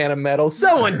give this man a medal.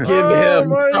 Someone give him.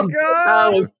 God.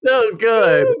 That was so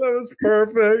good. That was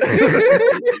perfect.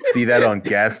 See that on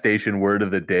gas station word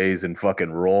of the days and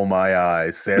fucking roll my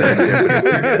eyes. Serendipitous.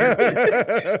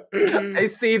 I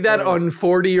see that on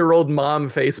 40-year-old mom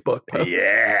Facebook post.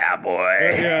 Yeah,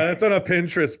 boy. Yeah, that's on a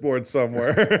Pinterest board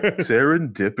somewhere.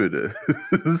 Serendipitous.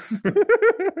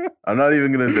 I'm not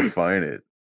even going to define it.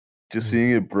 Just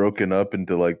seeing it broken up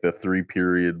into like the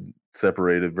 3-period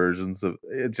separated versions of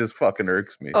it just fucking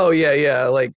irks me. Oh yeah,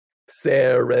 like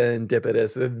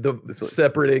serendipitous.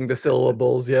 Separating the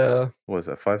syllables, yeah. What is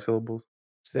that? 5 syllables?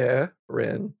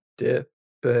 Serendipitous.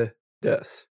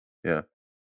 Yeah.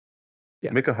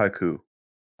 Yeah. Make a haiku.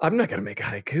 I'm not gonna make a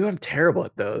haiku. I'm terrible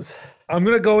at those. I'm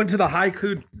gonna go into the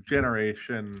haiku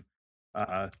generation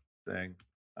thing.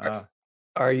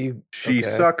 Are you? She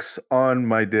sucks on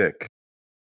my dick.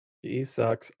 She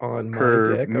sucks on my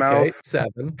Her dick. mouth Okay,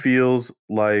 7. feels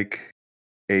like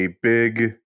a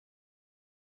big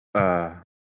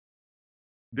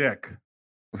Dick.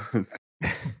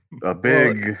 a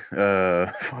big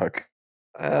fuck.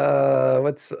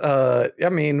 What's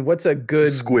what's a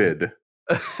good Squid.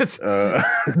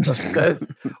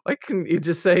 Why can you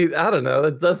just say, I don't know,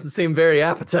 that doesn't seem very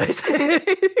appetizing.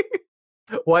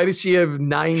 Why does she have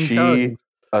 9 tongues?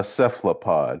 A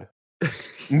cephalopod.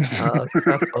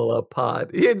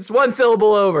 Cephalopod. It's 1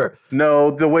 syllable over.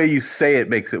 No, the way you say it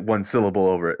makes it 1 syllable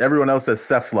over it. Everyone else says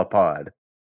cephalopod.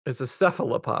 It's a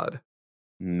cephalopod.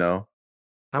 No.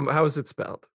 How is it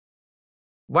spelled?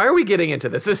 Why are we getting into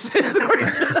this? This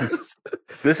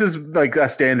is like a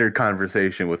standard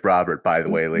conversation with Robert, by the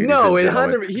way, ladies. No, and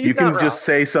gentlemen. he's You can not just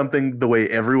say something the way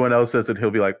everyone else says it.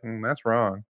 He'll be like, that's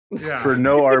wrong. Yeah. for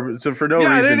no Yeah,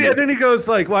 reason. and then he goes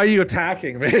like, "Why are you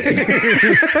attacking me?"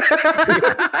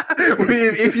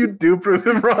 If you do prove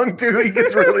him wrong too, he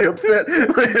gets really upset.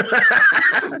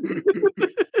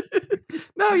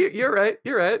 No, you're right.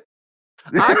 You're right.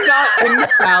 I'm not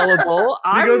infallible.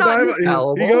 I'm not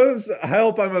infallible. He goes,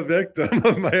 "Help! I'm a victim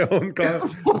of my own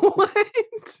conflict."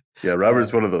 What? Yeah,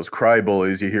 Robert's one of those cry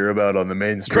bullies you hear about on the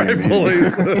mainstream. Cry media.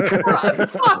 bullies.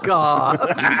 Fuck off.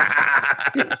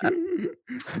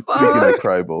 Speaking of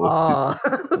cry bullies,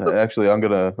 Aw. actually, I'm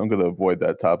gonna avoid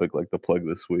that topic like the plug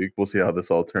this week. We'll see how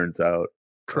this all turns out.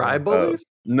 Cry bullies?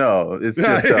 No, it's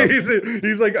just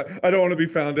he's like, I don't want to be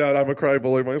found out. I'm a cry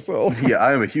bully myself. yeah,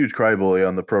 I am a huge cry bully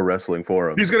on the pro wrestling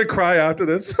forums. He's gonna cry after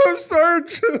this. Oh,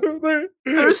 Sarge,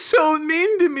 They're so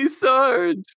mean to me,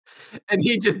 Sarge. And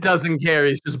he just doesn't care.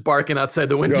 He's just barking outside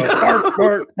the window. Bark,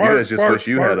 bark, You guys just bark, wish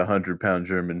you bark. had a 100-pound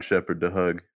German Shepherd to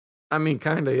hug. I mean,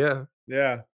 kind of, yeah.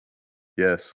 Yeah.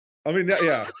 Yes, I mean,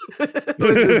 yeah. He's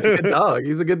a good dog.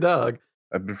 He's a good dog.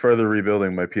 I've been further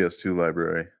rebuilding my PS2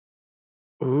 library.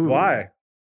 Ooh. Why?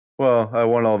 Well, I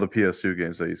won all the PS2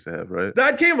 games I used to have, right?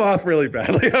 That came off really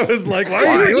badly. I was like, why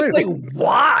are You're you just doing like,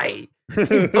 why?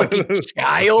 You fucking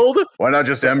child. Why not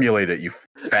just emulate it, you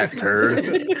fat turd?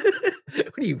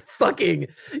 What are you fucking?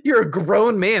 You're a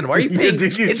grown man. Why are you paying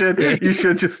Dude, you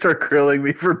should just start grilling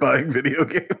me for buying video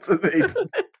games.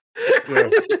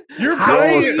 You're How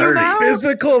buying almost 30.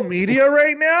 physical media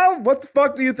right now? What the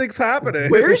fuck do you think's happening?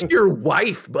 Where's your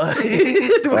wife, bud?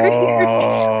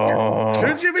 Oh.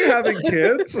 Shouldn't you be having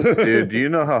kids? Dude, do you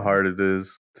know how hard it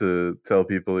is to tell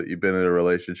people that you've been in a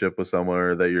relationship with someone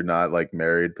or that you're not like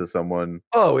married to someone?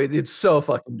 Oh, it's so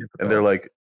fucking difficult. And they're like,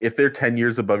 if they're 10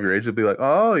 years above your age, they'll be like,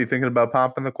 oh, you thinking about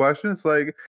popping the question? It's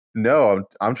like, no,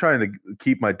 I'm trying to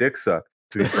keep my dick sucked.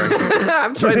 To be frank.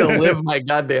 I'm trying to live my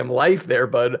goddamn life there,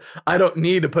 bud. I don't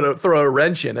need to throw a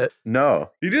wrench in it.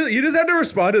 No. You just have to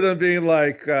respond to them being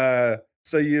like,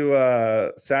 so you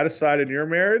satisfied in your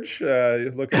marriage?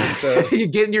 You're looking at You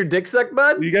getting your dick sucked,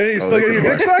 bud? you still getting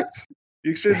your dick sucked?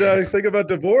 You should think about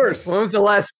divorce. When was the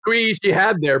last squeeze you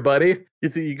had there, buddy? You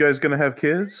think you guys gonna have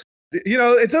kids? You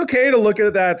know, it's okay to look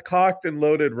at that cocked and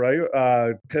loaded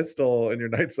pistol in your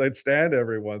nightstand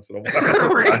every once in a while.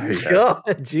 Oh my Yeah.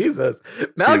 God, Jesus.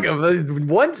 Malcolm,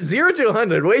 0 to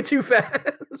 100, way too fast.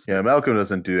 Yeah, Malcolm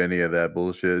doesn't do any of that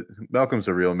bullshit. Malcolm's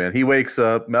a real man.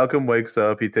 Malcolm wakes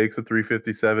up, he takes a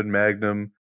 357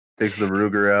 Magnum, takes the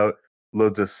Ruger out,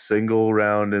 loads a single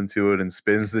round into it and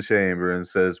spins the chamber and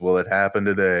says, well, it happened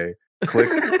today. Click.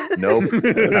 Nope. Time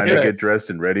to get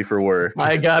dressed and ready for work.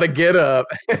 I gotta get up.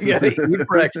 I gotta eat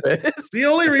breakfast. The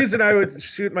only reason I would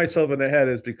shoot myself in the head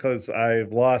is because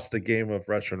I've lost a game of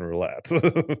Russian roulette.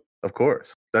 Of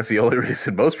course. That's the only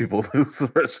reason most people lose.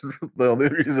 The only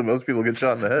reason most people get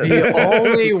shot in the head. The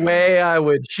only way I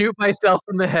would shoot myself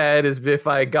in the head is if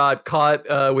I got caught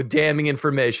with damning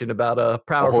information about a A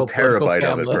powerful whole terabyte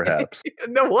political of it, family. perhaps.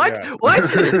 No, what? Yeah. What?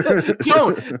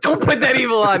 Don't put that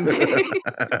evil on me.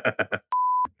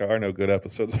 There are no good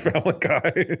episodes of Family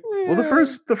Guy. Well, the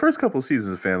first couple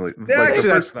seasons of Family, Yeah, like actually, the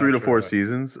that's first not 3 to true, 4 but-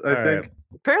 seasons, I All think. right.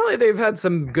 Apparently, they've had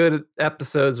some good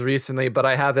episodes recently, but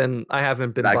I haven't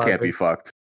been. I can't bothered. be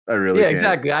fucked. I really Yeah, can't.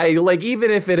 exactly. I like even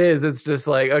if it is, it's just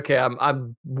like okay,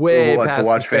 I'm way What, to past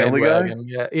watch the Family Guy?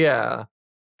 bandwagon. Yeah.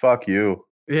 Fuck you.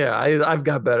 I've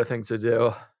got better things to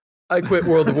do. I quit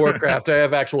World of Warcraft. I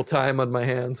have actual time on my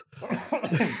hands.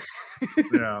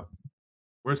 Yeah.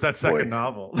 Where's that second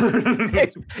novel?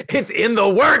 It's in the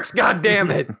works. God damn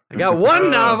it! I got one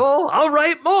novel. I'll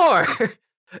write more.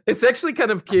 It's actually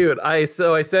kind of cute. I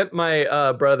sent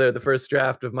my brother the first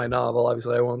draft of my novel.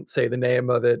 Obviously, I won't say the name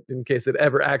of it in case it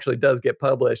ever actually does get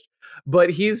published. But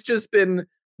he's just been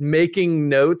making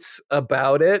notes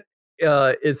about it.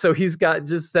 And so he's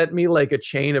just sent me like a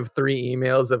chain of 3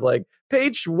 emails of like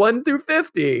page 1 through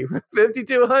 50, 50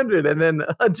 to 100, and then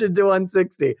 100 to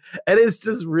 160. And it's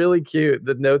just really cute,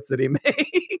 the notes that he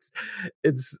makes.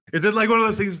 Is it like one of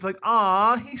those things? It's like,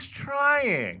 ah, he's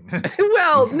trying.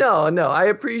 well, no, I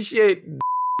appreciate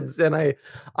and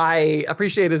I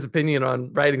appreciate his opinion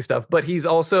on writing stuff, but he's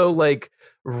also like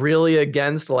really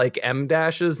against like M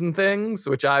dashes and things,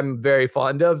 which I'm very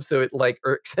fond of. So it like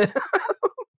irks him.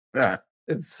 Yeah.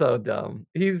 It's so dumb.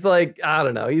 He's like, I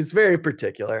don't know. He's very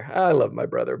particular. I love my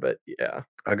brother, but yeah.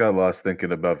 I got lost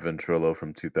thinking about Ventrilo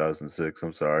from 2006.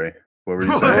 I'm sorry. What were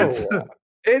you saying?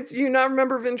 It's you not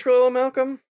remember Ventrilo,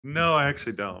 Malcolm? No, I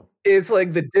actually don't. It's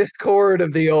like the Discord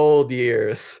of the old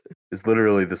years. It's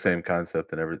literally the same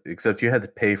concept and everything, except you had to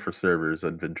pay for servers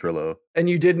on Ventrilo. And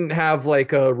you didn't have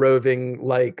like a roving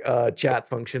like chat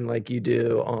function like you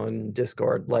do on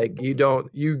Discord. Like I don't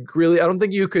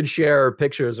think you could share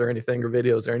pictures or anything or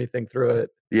videos or anything through it.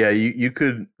 Yeah, you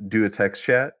could do a text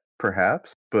chat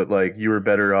perhaps, but like you were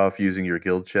better off using your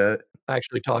guild chat.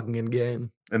 Actually talking in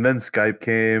game. And then Skype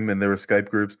came and there were Skype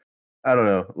groups. I don't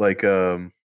know, like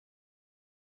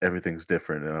everything's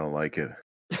different and I don't like it.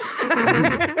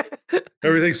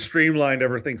 Everything's streamlined,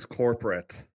 everything's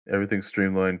corporate. Everything's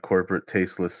streamlined, corporate,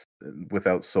 tasteless,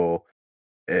 without soul.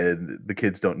 And the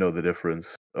kids don't know the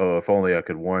difference. Oh, if only I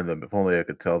could warn them. If only I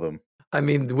could tell them. I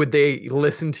mean, would they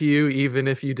listen to you even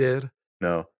if you did?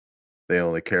 No. They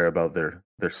only care about their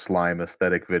slime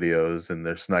aesthetic videos and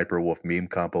their Sniper Wolf meme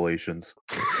compilations.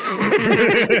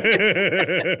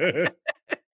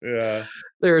 Yeah.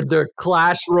 They're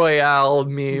Clash Royale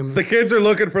memes. The kids are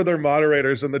looking for their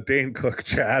moderators in the Dane Cook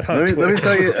chat. Let me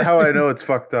tell you how I know it's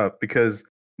fucked up, because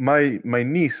my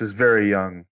niece is very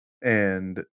young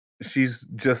and she's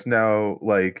just now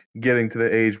like getting to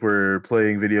the age where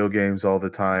playing video games all the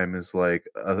time is like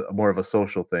more of a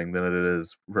social thing than it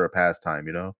is for a pastime,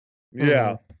 you know?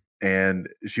 Yeah. And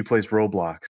she plays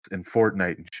Roblox and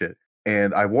Fortnite and shit.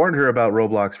 And I warned her about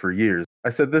Roblox for years. I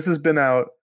said, this has been out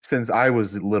since I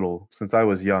was little, since I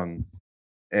was young,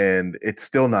 and it's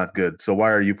still not good. So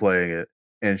why are you playing it?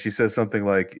 And she says something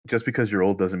like, just because you're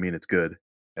old doesn't mean it's good.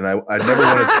 And I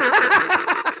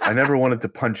never wanted to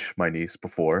punch my niece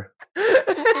before.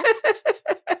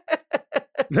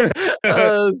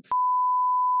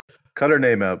 Cut her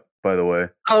name out, by the way.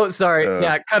 Oh, sorry.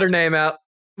 Yeah, cut her name out.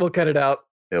 We'll cut it out.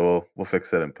 Yeah, we'll fix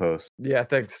that in post. Yeah,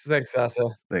 thanks, Sasha.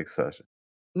 Thanks, Sasha.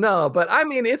 No, but I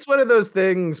mean, it's one of those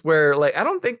things where, like, I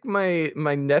don't think my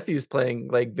nephew's playing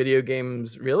like video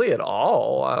games really at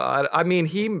all. I mean,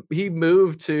 he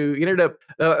moved to. He ended up.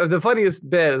 The funniest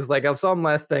bit is like I saw him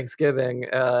last Thanksgiving,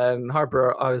 and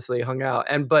Harper obviously hung out,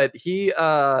 but he,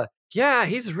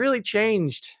 he's really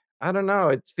changed. I don't know.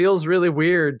 It feels really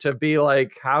weird to be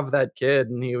like have that kid,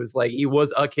 and he was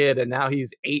a kid, and now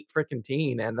he's 8 freaking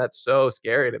teen, and that's so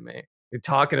scary to me. You're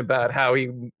talking about how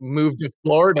he moved to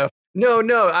Florida. No,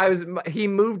 he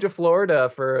moved to Florida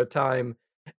for a time,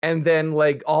 and then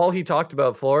like all he talked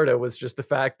about Florida was just the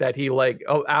fact that he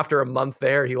after a month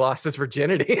there he lost his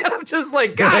virginity. And I'm just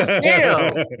like, God damn.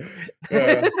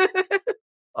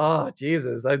 Oh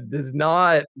Jesus, that is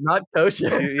not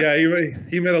kosher. Yeah,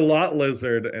 he met a lot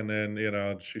lizard, and then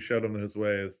she showed him his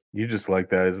ways. You just like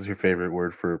that. Is this your favorite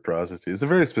word for a prostitute? It's a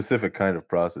very specific kind of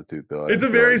prostitute, though. It's a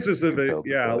very specific,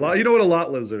 yeah. A lot. You know what a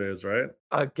lot lizard is, right?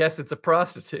 I guess it's a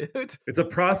prostitute. It's a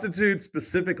prostitute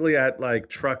specifically at like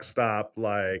truck stop,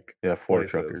 like for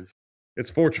truckers. It's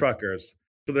for truckers.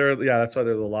 So that's why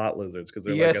they're the lot lizards, because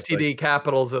they're the STD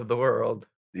capitals of the world.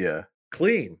 Yeah.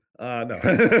 Clean. No.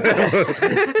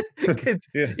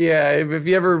 If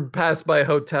you ever pass by a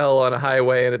hotel on a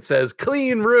highway and it says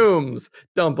clean rooms,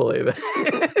 don't believe it.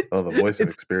 The voice of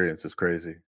experience is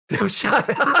crazy. Oh, shut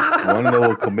up. One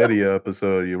little chlamydia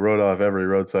episode, you wrote off every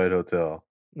roadside hotel.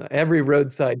 Every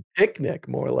roadside picnic,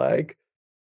 more like.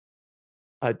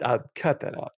 I'll cut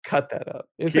that out.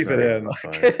 Keep it in.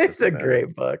 It's a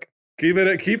great book.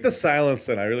 Keep the silence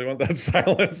in. I really want that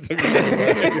silence to be.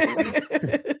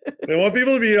 I want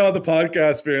people to be on the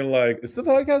podcast being like, "Is the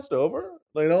podcast over?"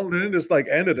 They don't just like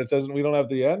end it. It doesn't. We don't have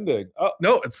the ending. Oh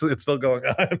no, it's still going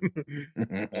on.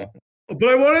 But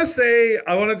I wanted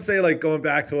to say, like going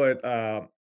back to what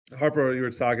Harper you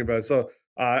were talking about. So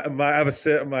my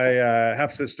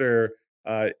half sister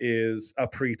is a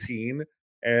preteen,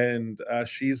 and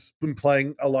she's been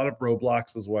playing a lot of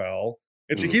Roblox as well.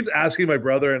 And she keeps asking my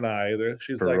brother and I.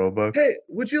 She's for like, Robux? "Hey,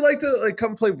 would you like to like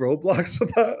come play Roblox with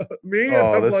me?"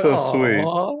 Oh, that's like, so sweet.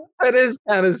 That is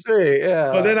kind of sweet,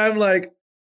 yeah. But then I'm like,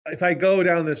 if I go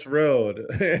down this road,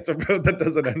 it's a road that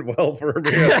doesn't end well for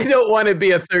me. I don't want to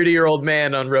be a 30-year-old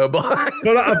man on Roblox.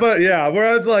 But yeah,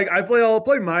 whereas like I'll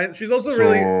play mine. She's also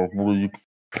really.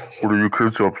 What are you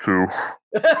kids up to?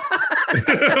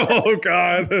 Oh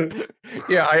God!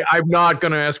 Yeah, I'm not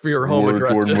gonna ask for your home address.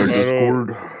 Join my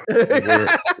Discord?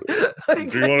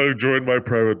 Do you want to join my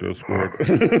private Discord?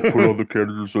 Put all the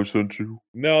candidates I sent you.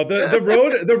 No, the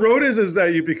road is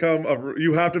that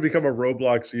you have to become a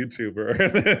Roblox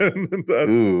YouTuber.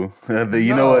 Ooh,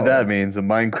 you know what that means? A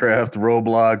Minecraft,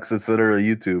 Roblox, etc.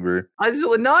 YouTuber.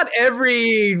 Not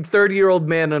every 30-year-old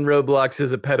man on Roblox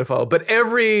is a pedophile, but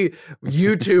every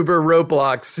YouTuber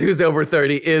Roblox who's over 30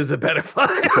 is a pedophile.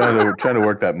 Trying to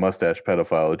work that mustache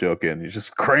pedophile joke in. You're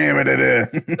just cramming it in.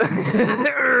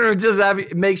 Just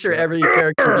make sure every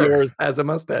character of yours has a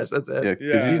mustache. That's it.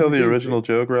 Yeah. Could you tell the original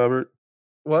joke, Robert?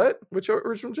 What? Which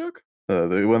original joke?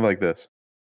 They went like this.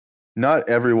 Not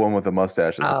everyone with a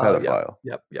mustache is a pedophile,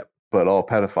 Yep. but all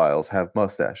pedophiles have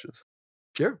mustaches.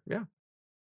 Sure, yeah.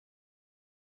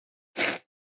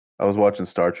 I was watching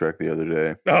Star Trek the other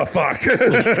day. Oh, fuck.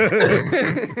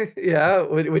 Yeah,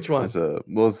 which one?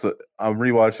 I'm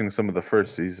rewatching some of the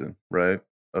first season, right,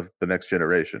 of The Next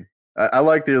Generation. I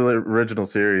like the original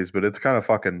series, but it's kind of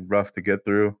fucking rough to get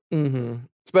through. Mm-hmm.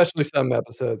 Especially some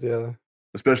episodes, yeah.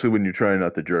 Especially when you're trying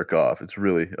not to jerk off. It's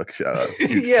really a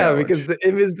huge yeah, challenge. because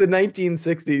it was the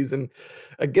 1960s, and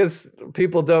I guess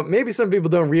maybe some people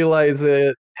don't realize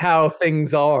how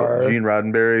things are. Gene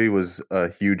Roddenberry was a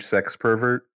huge sex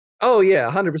pervert. Oh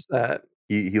yeah, 100%.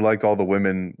 He liked all the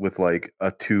women with like a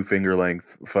 2-finger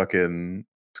length fucking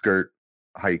skirt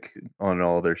hike on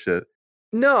all their shit.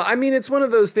 No, I mean, it's one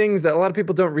of those things that a lot of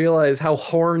people don't realize how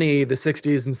horny the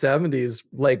 60s and 70s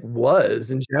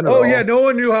was in general. Oh yeah, no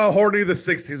one knew how horny the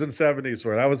 60s and 70s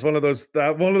were. That was one of those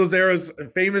eras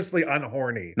famously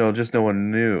unhorny. No, just no one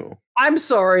knew. I'm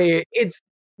sorry. It's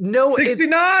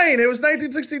 69. It was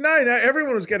 1969.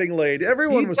 Everyone was getting laid.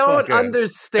 Everyone was fucking. You don't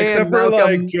understand, except for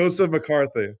Malcolm. like Joseph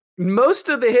McCarthy. Most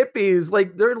of the hippies,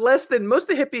 most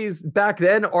of the hippies back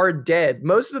then are dead.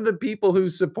 Most of the people who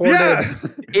supported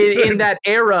in that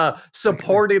era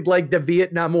supported like the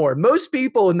Vietnam War. Most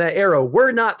people in that era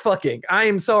were not fucking. I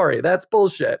am sorry. That's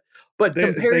bullshit. But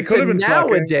compared to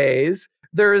nowadays,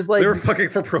 there's like... They were fucking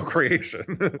for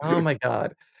procreation. Oh my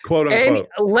God. Quote unquote.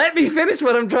 And let me finish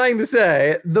what I'm trying to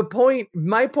say.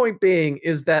 My point being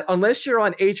is that unless you're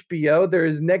on HBO, there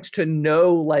is next to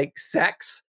no like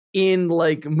sex in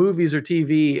like movies or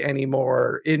TV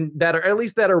anymore,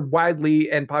 that are widely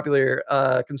and popular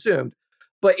consumed.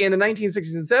 But in the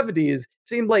 1960s and 70s, it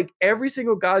seemed like every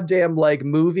single goddamn like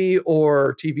movie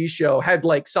or TV show had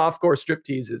like softcore strip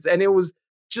teases, and it was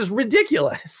just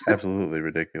ridiculous. Absolutely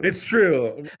ridiculous. It's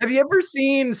true. Have you ever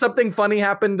seen Something Funny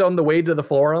Happened on the Way to the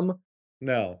Forum?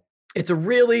 No. It's a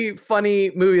really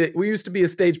funny movie. We used to be a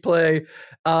stage play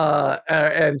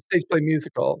and stage play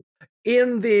musical.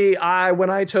 When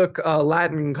I took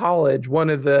Latin in college,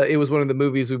 it was one of the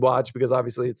movies we watched because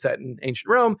obviously it's set in ancient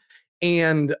Rome,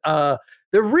 and there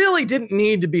really didn't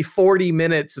need to be 40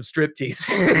 minutes of striptease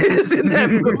in that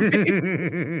movie.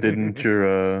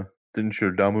 Didn't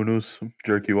your Dominus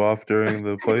jerk you off during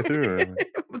the playthrough?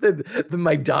 Or?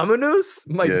 my Dominus?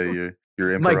 Your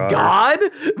emperor. My God?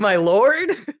 My Lord?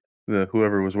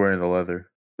 Whoever was wearing the leather.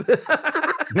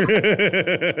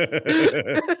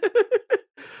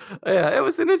 Yeah, it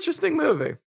was an interesting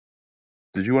movie.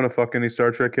 Did you want to fuck any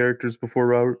Star Trek characters before,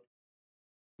 Robert?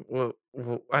 Well,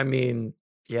 I mean,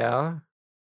 yeah.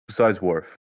 Besides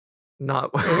Worf.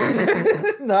 Not Worf.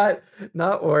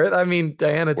 I mean,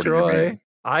 Diana Troy.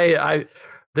 I'd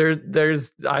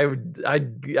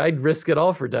risk it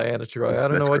all for Diana Troy. I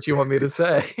don't know what you want me to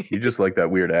say. You just like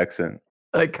that weird accent.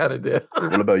 I kind of do.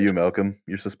 What about you, Malcolm?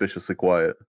 You're suspiciously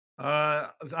quiet.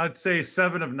 I'd say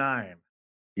 7 of 9.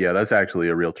 Yeah, that's actually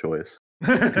a real choice.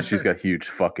 Because she's got huge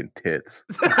fucking tits.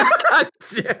 God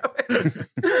damn it.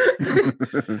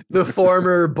 The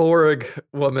former Borg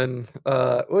woman.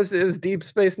 It was Deep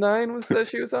Space Nine was that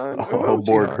she was on?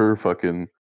 Borg, her fucking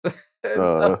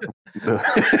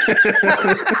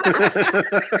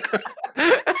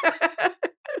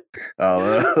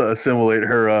I'll assimilate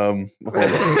her.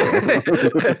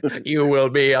 You will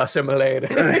be assimilated.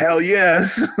 Hell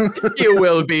yes. You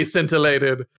will be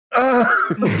scintillated.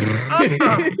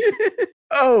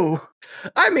 Oh.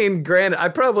 I mean,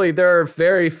 granted, there are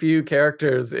very few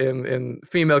characters in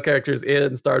female characters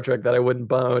in Star Trek that I wouldn't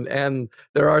bone, and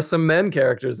there are some men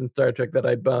characters in Star Trek that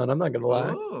I'd bone. I'm not gonna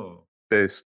lie. Oh.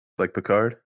 Based like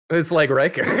Picard. It's like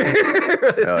Riker.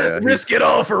 Yeah, risk it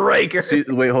all for Riker.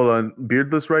 Wait, hold on.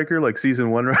 Beardless Riker, like season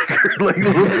 1 Riker, like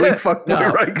little twink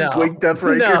fuckboy Riker, twink death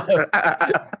Riker.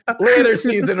 No. Later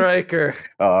season Riker.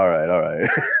 Oh, all right.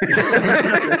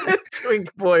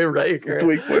 Twink boy Riker.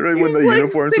 Twink boy, right when the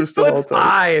uniforms are still all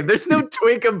tight. There's no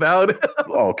twink about it.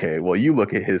 Okay, well, you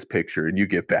look at his picture and you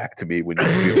get back to me when you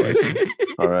feel like it.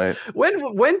 All right.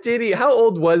 When did he? How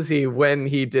old was he when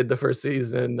he did the first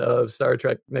season of Star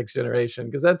Trek Next Generation?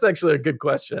 Because that's actually a good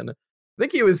question. I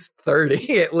think he was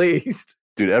 30 at least.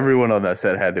 Dude, everyone on that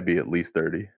set had to be at least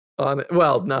 30. Not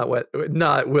Will. That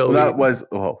was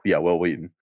Will Wheaton.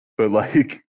 But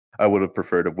like, I would have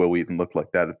preferred if Will Wheaton looked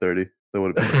like that at 30. That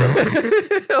would have been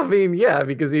incredible. I mean, yeah,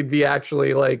 because he'd be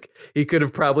actually like, he could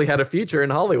have probably had a feature in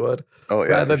Hollywood. Oh,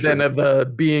 yeah, rather than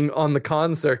of being on the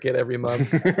con circuit every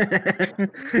month.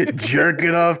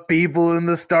 Jerking off people in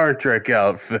the Star Trek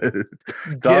outfit.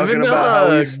 Talking about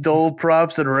how he stole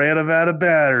props and ran them out of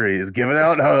batteries. Giving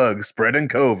out hugs, spreading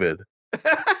COVID.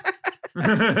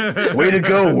 Way to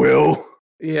go, Will.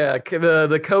 Yeah,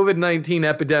 the COVID-19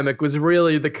 epidemic was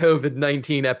really the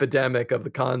COVID-19 epidemic of the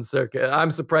con circuit.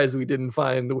 I'm surprised we didn't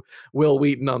find Will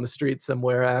Wheaton on the street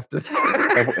somewhere after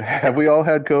that. Have we all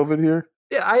had COVID here?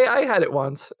 Yeah, I had it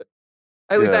once.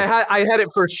 At least Yeah. I had it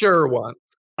for sure once.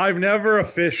 I've never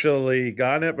officially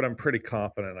gotten it, but I'm pretty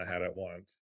confident I had it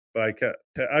once. But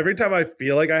every time I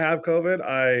feel like I have COVID,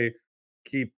 I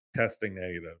keep testing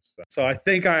negative. So I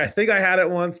think I had it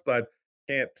once, but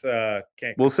can't.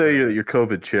 We'll say your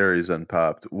COVID cherry's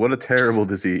unpopped. What a terrible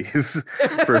disease.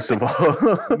 First of all.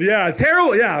 Yeah,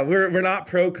 terrible. Yeah, we're not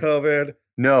pro COVID.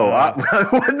 No, what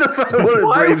the fuck? What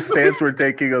a brave stance we're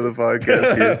taking on the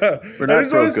podcast here. We're not I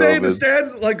just want to say the pro-COVID.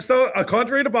 stance, like, so,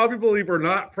 contrary to popular belief, we're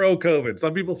not pro COVID.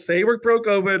 Some people say we're pro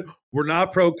COVID. We're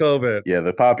not pro COVID. Yeah,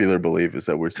 the popular belief is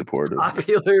that we're supportive.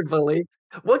 Popular belief.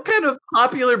 What kind of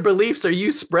popular beliefs are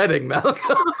you spreading,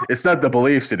 Malcolm? It's not the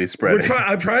beliefs that he's spreading.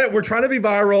 We're trying to be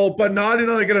viral, but not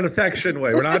in like an infection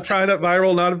way. We're not trying to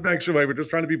viral, not infection way. We're just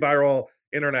trying to be viral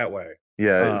internet way.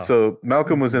 Yeah, so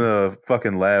Malcolm was in a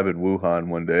fucking lab in Wuhan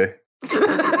one day.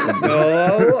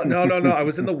 No. I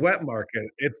was in the wet market.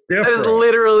 It's different. That is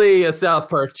literally a South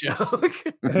Park joke.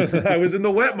 I was in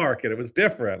the wet market. It was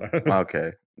different.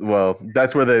 Okay. Well,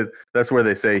 that's where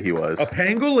they say he was. A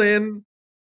pangolin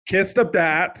kissed a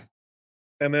bat,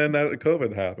 and then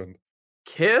COVID happened.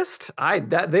 Kissed?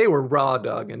 They were raw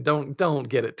dogging. Don't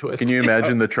get it twisted. Can you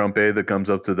imagine the Trump aide that comes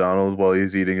up to Donald while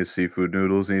he's eating his seafood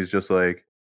noodles and he's just like,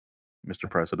 Mr.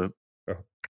 President,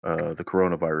 the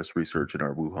coronavirus research in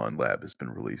our Wuhan lab has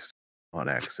been released on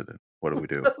accident. What do we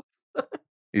do?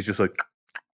 He's just like,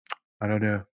 I don't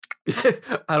know.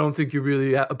 I don't think you're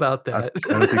really about that. I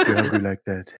don't think you're hungry like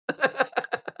that.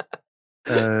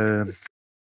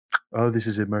 This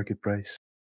is a market price.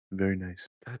 Very nice.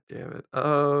 God damn it.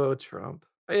 Oh, Trump.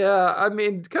 Yeah, I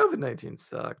mean, COVID-19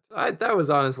 sucked. That was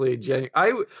honestly genuine.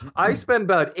 I spent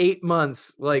about 8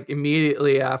 months, like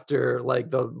immediately after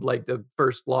the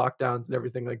first lockdowns and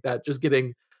everything like that, just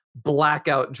getting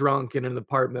blackout drunk in an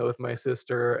apartment with my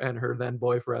sister and her then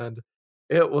boyfriend.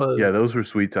 It was those were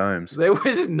sweet times. Those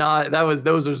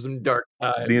were some dark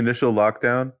times. The initial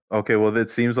lockdown. Okay, well, that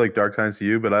seems like dark times to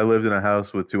you, but I lived in a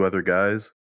house with 2 other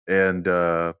guys, and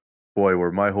boy,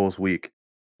 were my holes weak.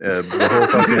 The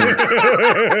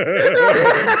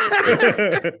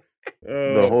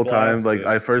whole time, like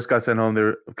I first got sent home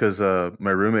there because my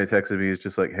roommate texted me. He's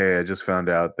just like, "Hey, I just found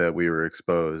out that we were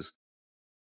exposed,"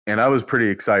 and I was pretty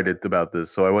excited about this.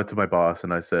 So I went to my boss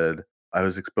and I said, "I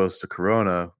was exposed to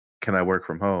corona. Can I work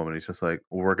from home?" And he's just like,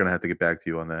 "Well, we're gonna have to get back to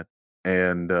you on that."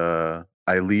 And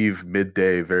I leave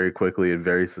midday very quickly and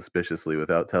very suspiciously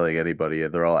without telling anybody,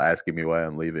 and they're all asking me why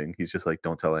I'm leaving. He's just like,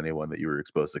 "Don't tell anyone that you were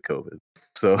exposed to COVID."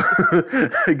 So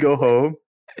I go home,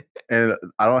 and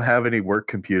I don't have any work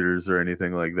computers or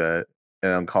anything like that.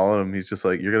 And I'm calling him. He's just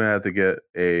like, "You're gonna have to get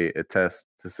a test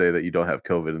to say that you don't have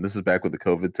COVID." And this is back when the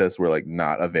COVID tests were like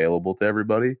not available to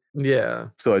everybody. Yeah.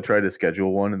 So I tried to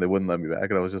schedule one, and they wouldn't let me back.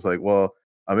 And I was just like, "Well,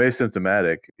 I'm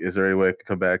asymptomatic. Is there any way I can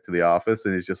come back to the office?"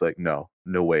 And he's just like, no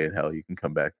way in hell you can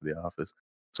come back to the office.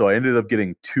 So I ended up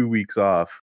getting 2 weeks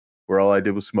off where all I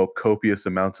did was smoke copious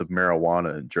amounts of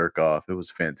marijuana and jerk off. It was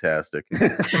fantastic.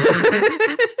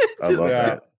 I love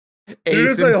that. You're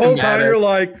just like, the whole time you're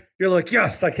like,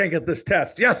 yes, I can't get this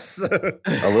test. Yes. a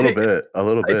little bit,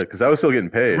 because I was still getting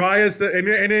paid. Dry as and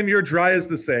then you're dry as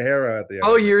the Sahara at the end.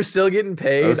 Oh, you're still getting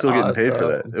paid? I was still getting paid for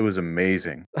that. It was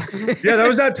amazing. Yeah, that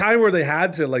was that time where they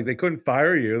had to, like, they couldn't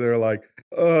fire you. They were like,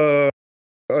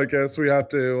 I guess we have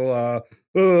to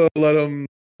let them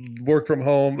work from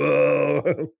home.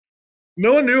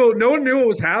 No one knew what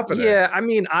was happening. Yeah, I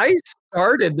mean, I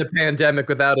started the pandemic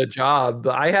without a job.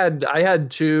 I had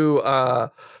to I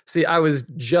was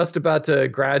just about to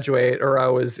graduate, or I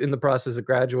was in the process of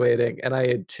graduating, and I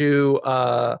had 2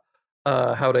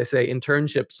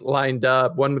 internships lined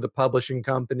up, one with a publishing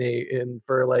company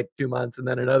for like 2 months, and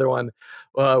then another one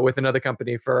with another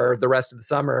company for the rest of the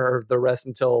summer, or the rest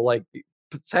until like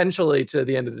potentially to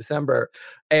the end of December.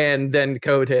 And then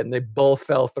COVID hit and they both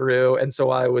fell through. And so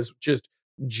I was just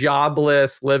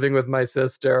jobless, living with my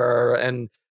sister and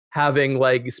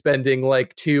spending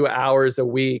like 2 hours a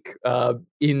week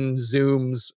in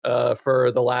Zooms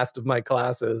for the last of my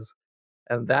classes.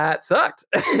 And that sucked.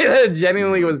 It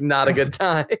genuinely was not a good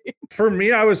time. For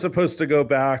me, I was supposed to go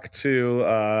back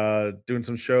to doing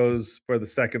some shows for the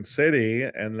Second City,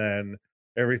 and then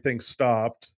everything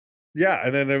stopped. Yeah,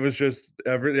 and then it was just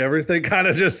everything kind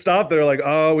of just stopped. They're like,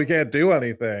 "Oh, we can't do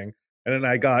anything." And then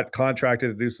I got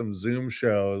contracted to do some Zoom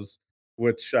shows,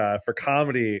 which for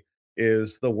comedy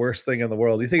is the worst thing in the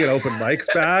world. You think an open mic's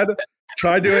bad?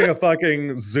 Try doing a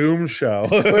fucking Zoom show.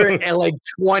 Where like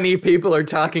 20 people are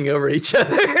talking over each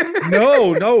other.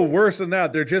 No, worse than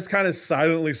that. They're just kind of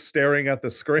silently staring at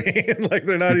the screen. Like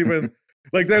they're not even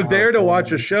like they're there to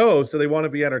watch a show, so they want to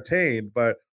be entertained,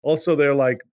 but also they're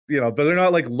like, but they're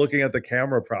not like looking at the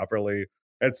camera properly.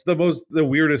 It's the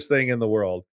weirdest thing in the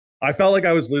world. I felt like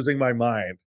I was losing my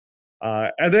mind.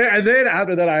 And then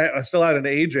after that, I still had an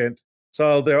agent.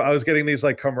 So I was getting these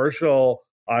like commercial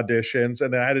auditions,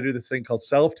 and then I had to do this thing called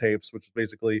self tapes, which is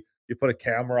basically you put a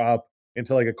camera up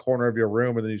into like a corner of your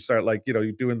room, and then you start like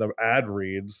you're doing the ad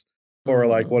reads for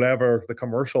like whatever the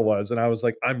commercial was. And I was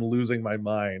like, I'm losing my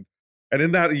mind. And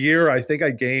in that year, I think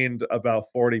I gained about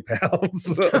 40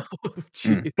 pounds.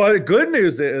 But good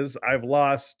news is I've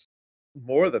lost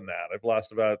more than that. I've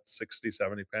lost about 60,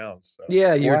 70 pounds. So.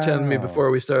 Yeah, you were telling me before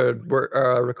we started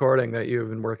recording that you've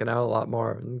been working out a lot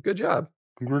more. And good job.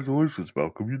 Congratulations,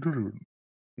 Malcolm. You did it.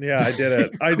 Yeah, I did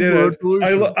it. I did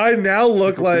it. I now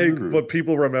look like what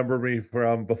people remember me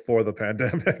from before the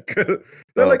pandemic.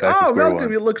 They're like, "Oh,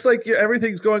 Malcolm, it looks like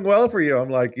everything's going well for you." I'm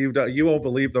like, "You won't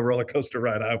believe the roller coaster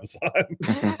ride I was on."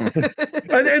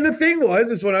 and the thing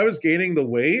is when I was gaining the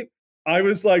weight, I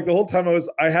was like, the whole time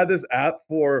I had this app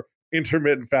for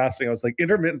intermittent fasting. I was like,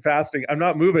 intermittent fasting, I'm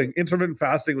not moving. Intermittent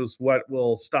fasting was what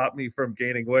will stop me from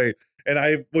gaining weight. And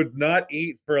I would not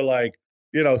eat for like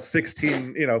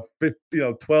 16,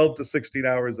 12 to 16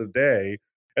 hours a day.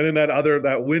 And then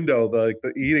that window, the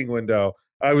eating window,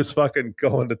 I was fucking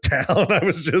going to town. I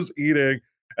was just eating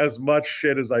as much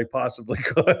shit as I possibly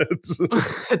could.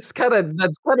 That's kind of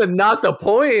not the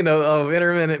point of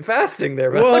intermittent fasting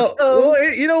there. Well,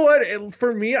 you know what?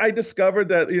 For me, I discovered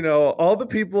that, all the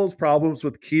people's problems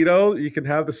with keto, you can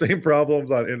have the same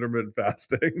problems on intermittent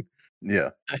fasting.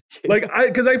 Yeah.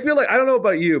 Because I feel like, I don't know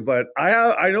about you, but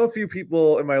I know a few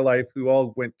people in my life who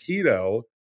all went keto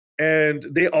and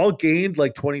they all gained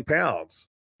like 20 pounds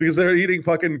because they're eating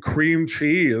fucking cream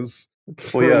cheese.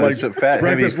 Well, yeah, like fat,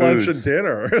 heavy breakfast, lunch, foods. and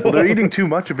dinner. Well, they're eating too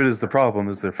much of it is the problem,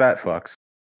 is they're fat fucks.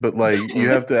 But like, you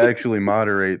have to actually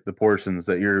moderate the portions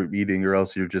that you're eating, or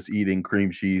else you're just eating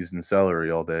cream cheese and celery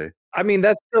all day. I mean,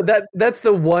 that's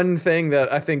the one thing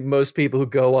that I think most people who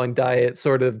go on diet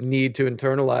sort of need to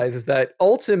internalize, is that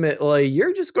ultimately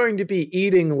you're just going to be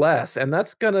eating less, and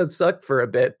that's gonna suck for a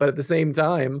bit. But at the same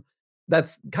time,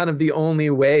 that's kind of the only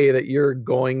way that you're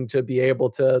going to be able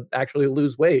to actually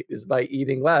lose weight, is by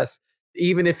eating less.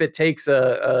 Even if it takes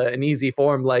an easy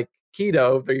form like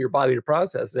keto for your body to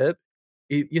process it,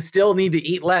 you still need to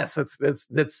eat less.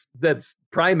 That's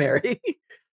primary.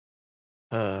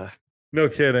 No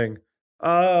kidding.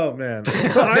 Oh man.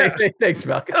 So thanks,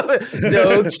 Malcolm.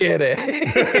 No kidding.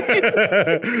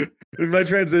 My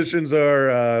transitions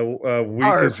are weak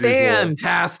as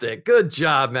fantastic. Good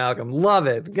job, Malcolm. Love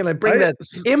it. Gonna bring that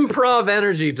improv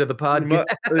energy to the podcast.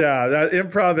 Yeah, that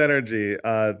improv energy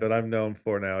that I'm known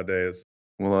for nowadays.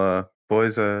 Well,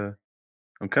 boys, I'm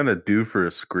kind of due for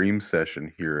a scream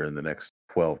session here in the next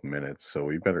 12 minutes, so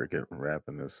we better get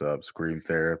wrapping this up. Scream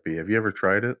therapy. Have you ever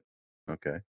tried it?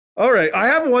 Okay. All right. I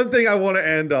have one thing I want to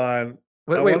end on.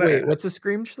 Wait. What's a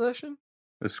scream session?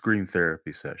 A scream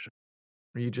therapy session.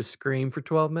 Or you just scream for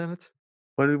 12 minutes?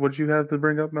 What did you have to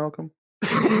bring up, Malcolm?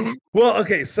 Well,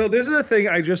 okay. So this is a thing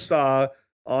I just saw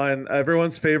on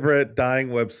everyone's favorite dying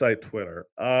website, Twitter.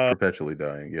 Perpetually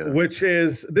dying, yeah. This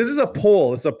is a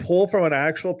poll. It's a poll from an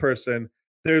actual person.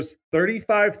 There's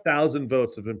 35,000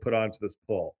 votes have been put onto this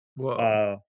poll.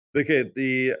 Whoa.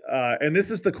 And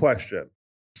this is the question.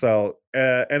 So,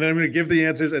 and I'm going to give the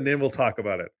answers and then we'll talk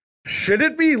about it. Should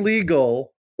it be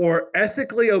legal or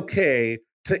ethically okay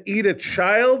to eat a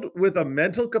child with a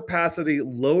mental capacity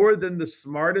lower than the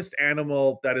smartest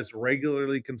animal that is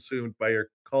regularly consumed by your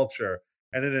culture?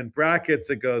 And then in brackets,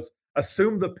 it goes,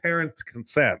 assume the parents'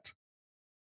 consent.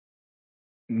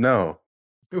 No.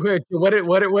 What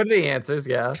are the answers?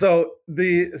 Yeah. So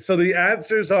the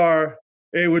answers are,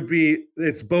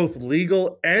 it's both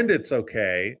legal and it's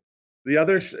okay. The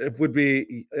other would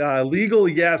be legal,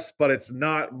 yes, but it's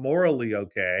not morally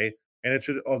okay. And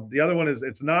the other one is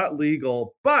it's not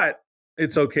legal, but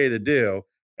it's okay to do.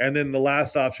 And then the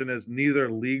last option is neither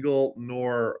legal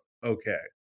nor okay.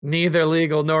 Neither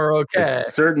legal nor okay.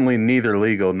 It's certainly neither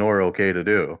legal nor okay to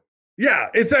do. Yeah,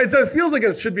 it feels like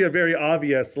it should be a very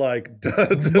obvious like.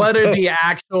 What are the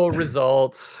actual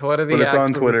results? What are the? But it's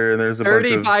on Twitter, and there's a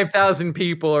 35,000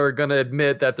 people are going to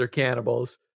admit that they're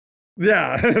cannibals.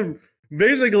 Yeah,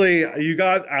 basically, you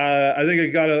got. I think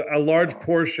it got a large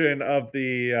portion of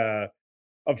the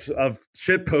of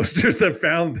shit posters that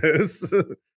found this,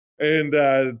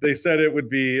 and they said it would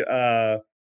be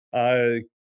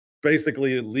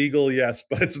basically legal, yes,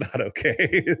 but it's not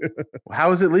okay.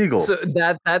 How is it legal? So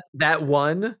that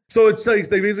one. So it's like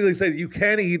they basically say you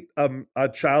can't eat a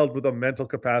child with a mental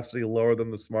capacity lower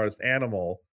than the smartest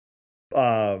animal,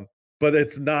 but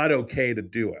it's not okay to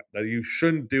do it. That you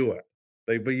shouldn't do it.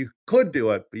 But you could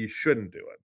do it, but you shouldn't do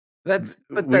it.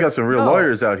 We got some real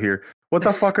lawyers out here. What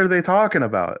the fuck are they talking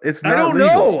about? It's not I don't legal.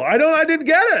 know. I didn't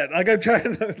get it. Like I'm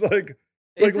trying to like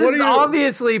It's what are you?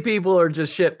 obviously people are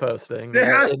just shit posting. It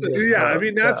has to. Yeah, I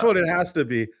mean that's what it has to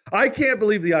be. I can't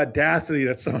believe the audacity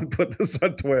that someone put this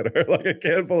on Twitter. Like I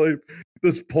can't believe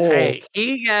this poll. Hey,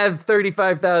 he had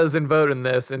 35,000 vote in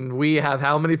this, and we have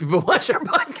how many people watch our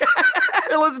podcast?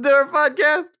 Listen to our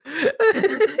podcast.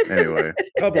 Anyway,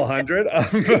 Couple hundred,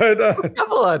 but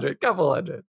couple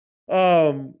hundred.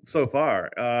 So far,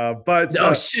 but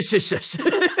No, shush.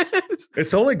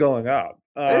 it's only going up.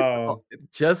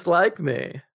 Just like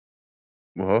me.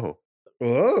 whoa,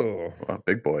 Whoa. wow,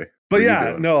 big boy. But What are you yeah,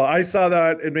 doing? no, I saw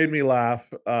that. It made me laugh.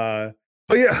 But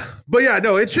yeah,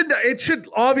 no, it should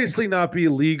obviously not be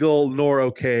legal nor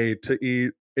okay to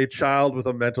eat a child with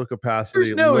a mental capacity.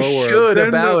 There's no lower should than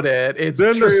about it. It's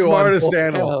Then true the smartest on both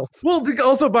animal. counts. Well,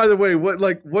 also, by the way,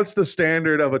 what's the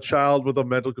standard of a child with a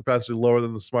mental capacity lower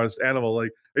than the smartest animal?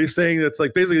 Like, are you saying that's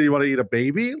like basically you want to eat a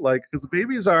baby? Like, because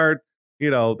babies aren't, they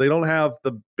don't have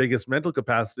the biggest mental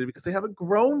capacity because they haven't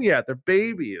grown yet. They're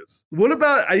babies. What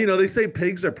about, they say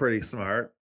pigs are pretty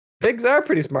smart. Pigs are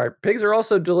pretty smart. Pigs are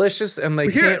also delicious, and they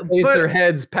Here, can't raise but- their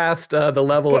heads past the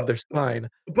level but- of their spine.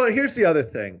 But here's the other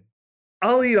thing.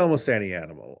 I'll eat almost any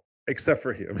animal except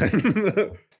for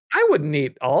human. I wouldn't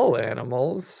eat all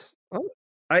animals. Oh,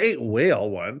 I ate whale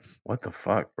once. What the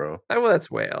fuck, bro? well,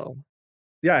 that's whale.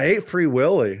 Yeah, I ate Free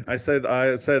Willy. I said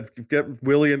get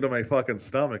Willy into my fucking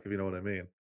stomach, if you know what I mean.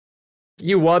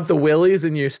 You want the willies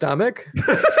in your stomach?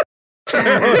 Cut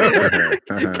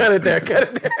it there.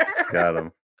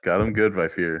 Got him good, I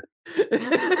fear.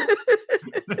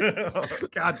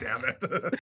 God damn it.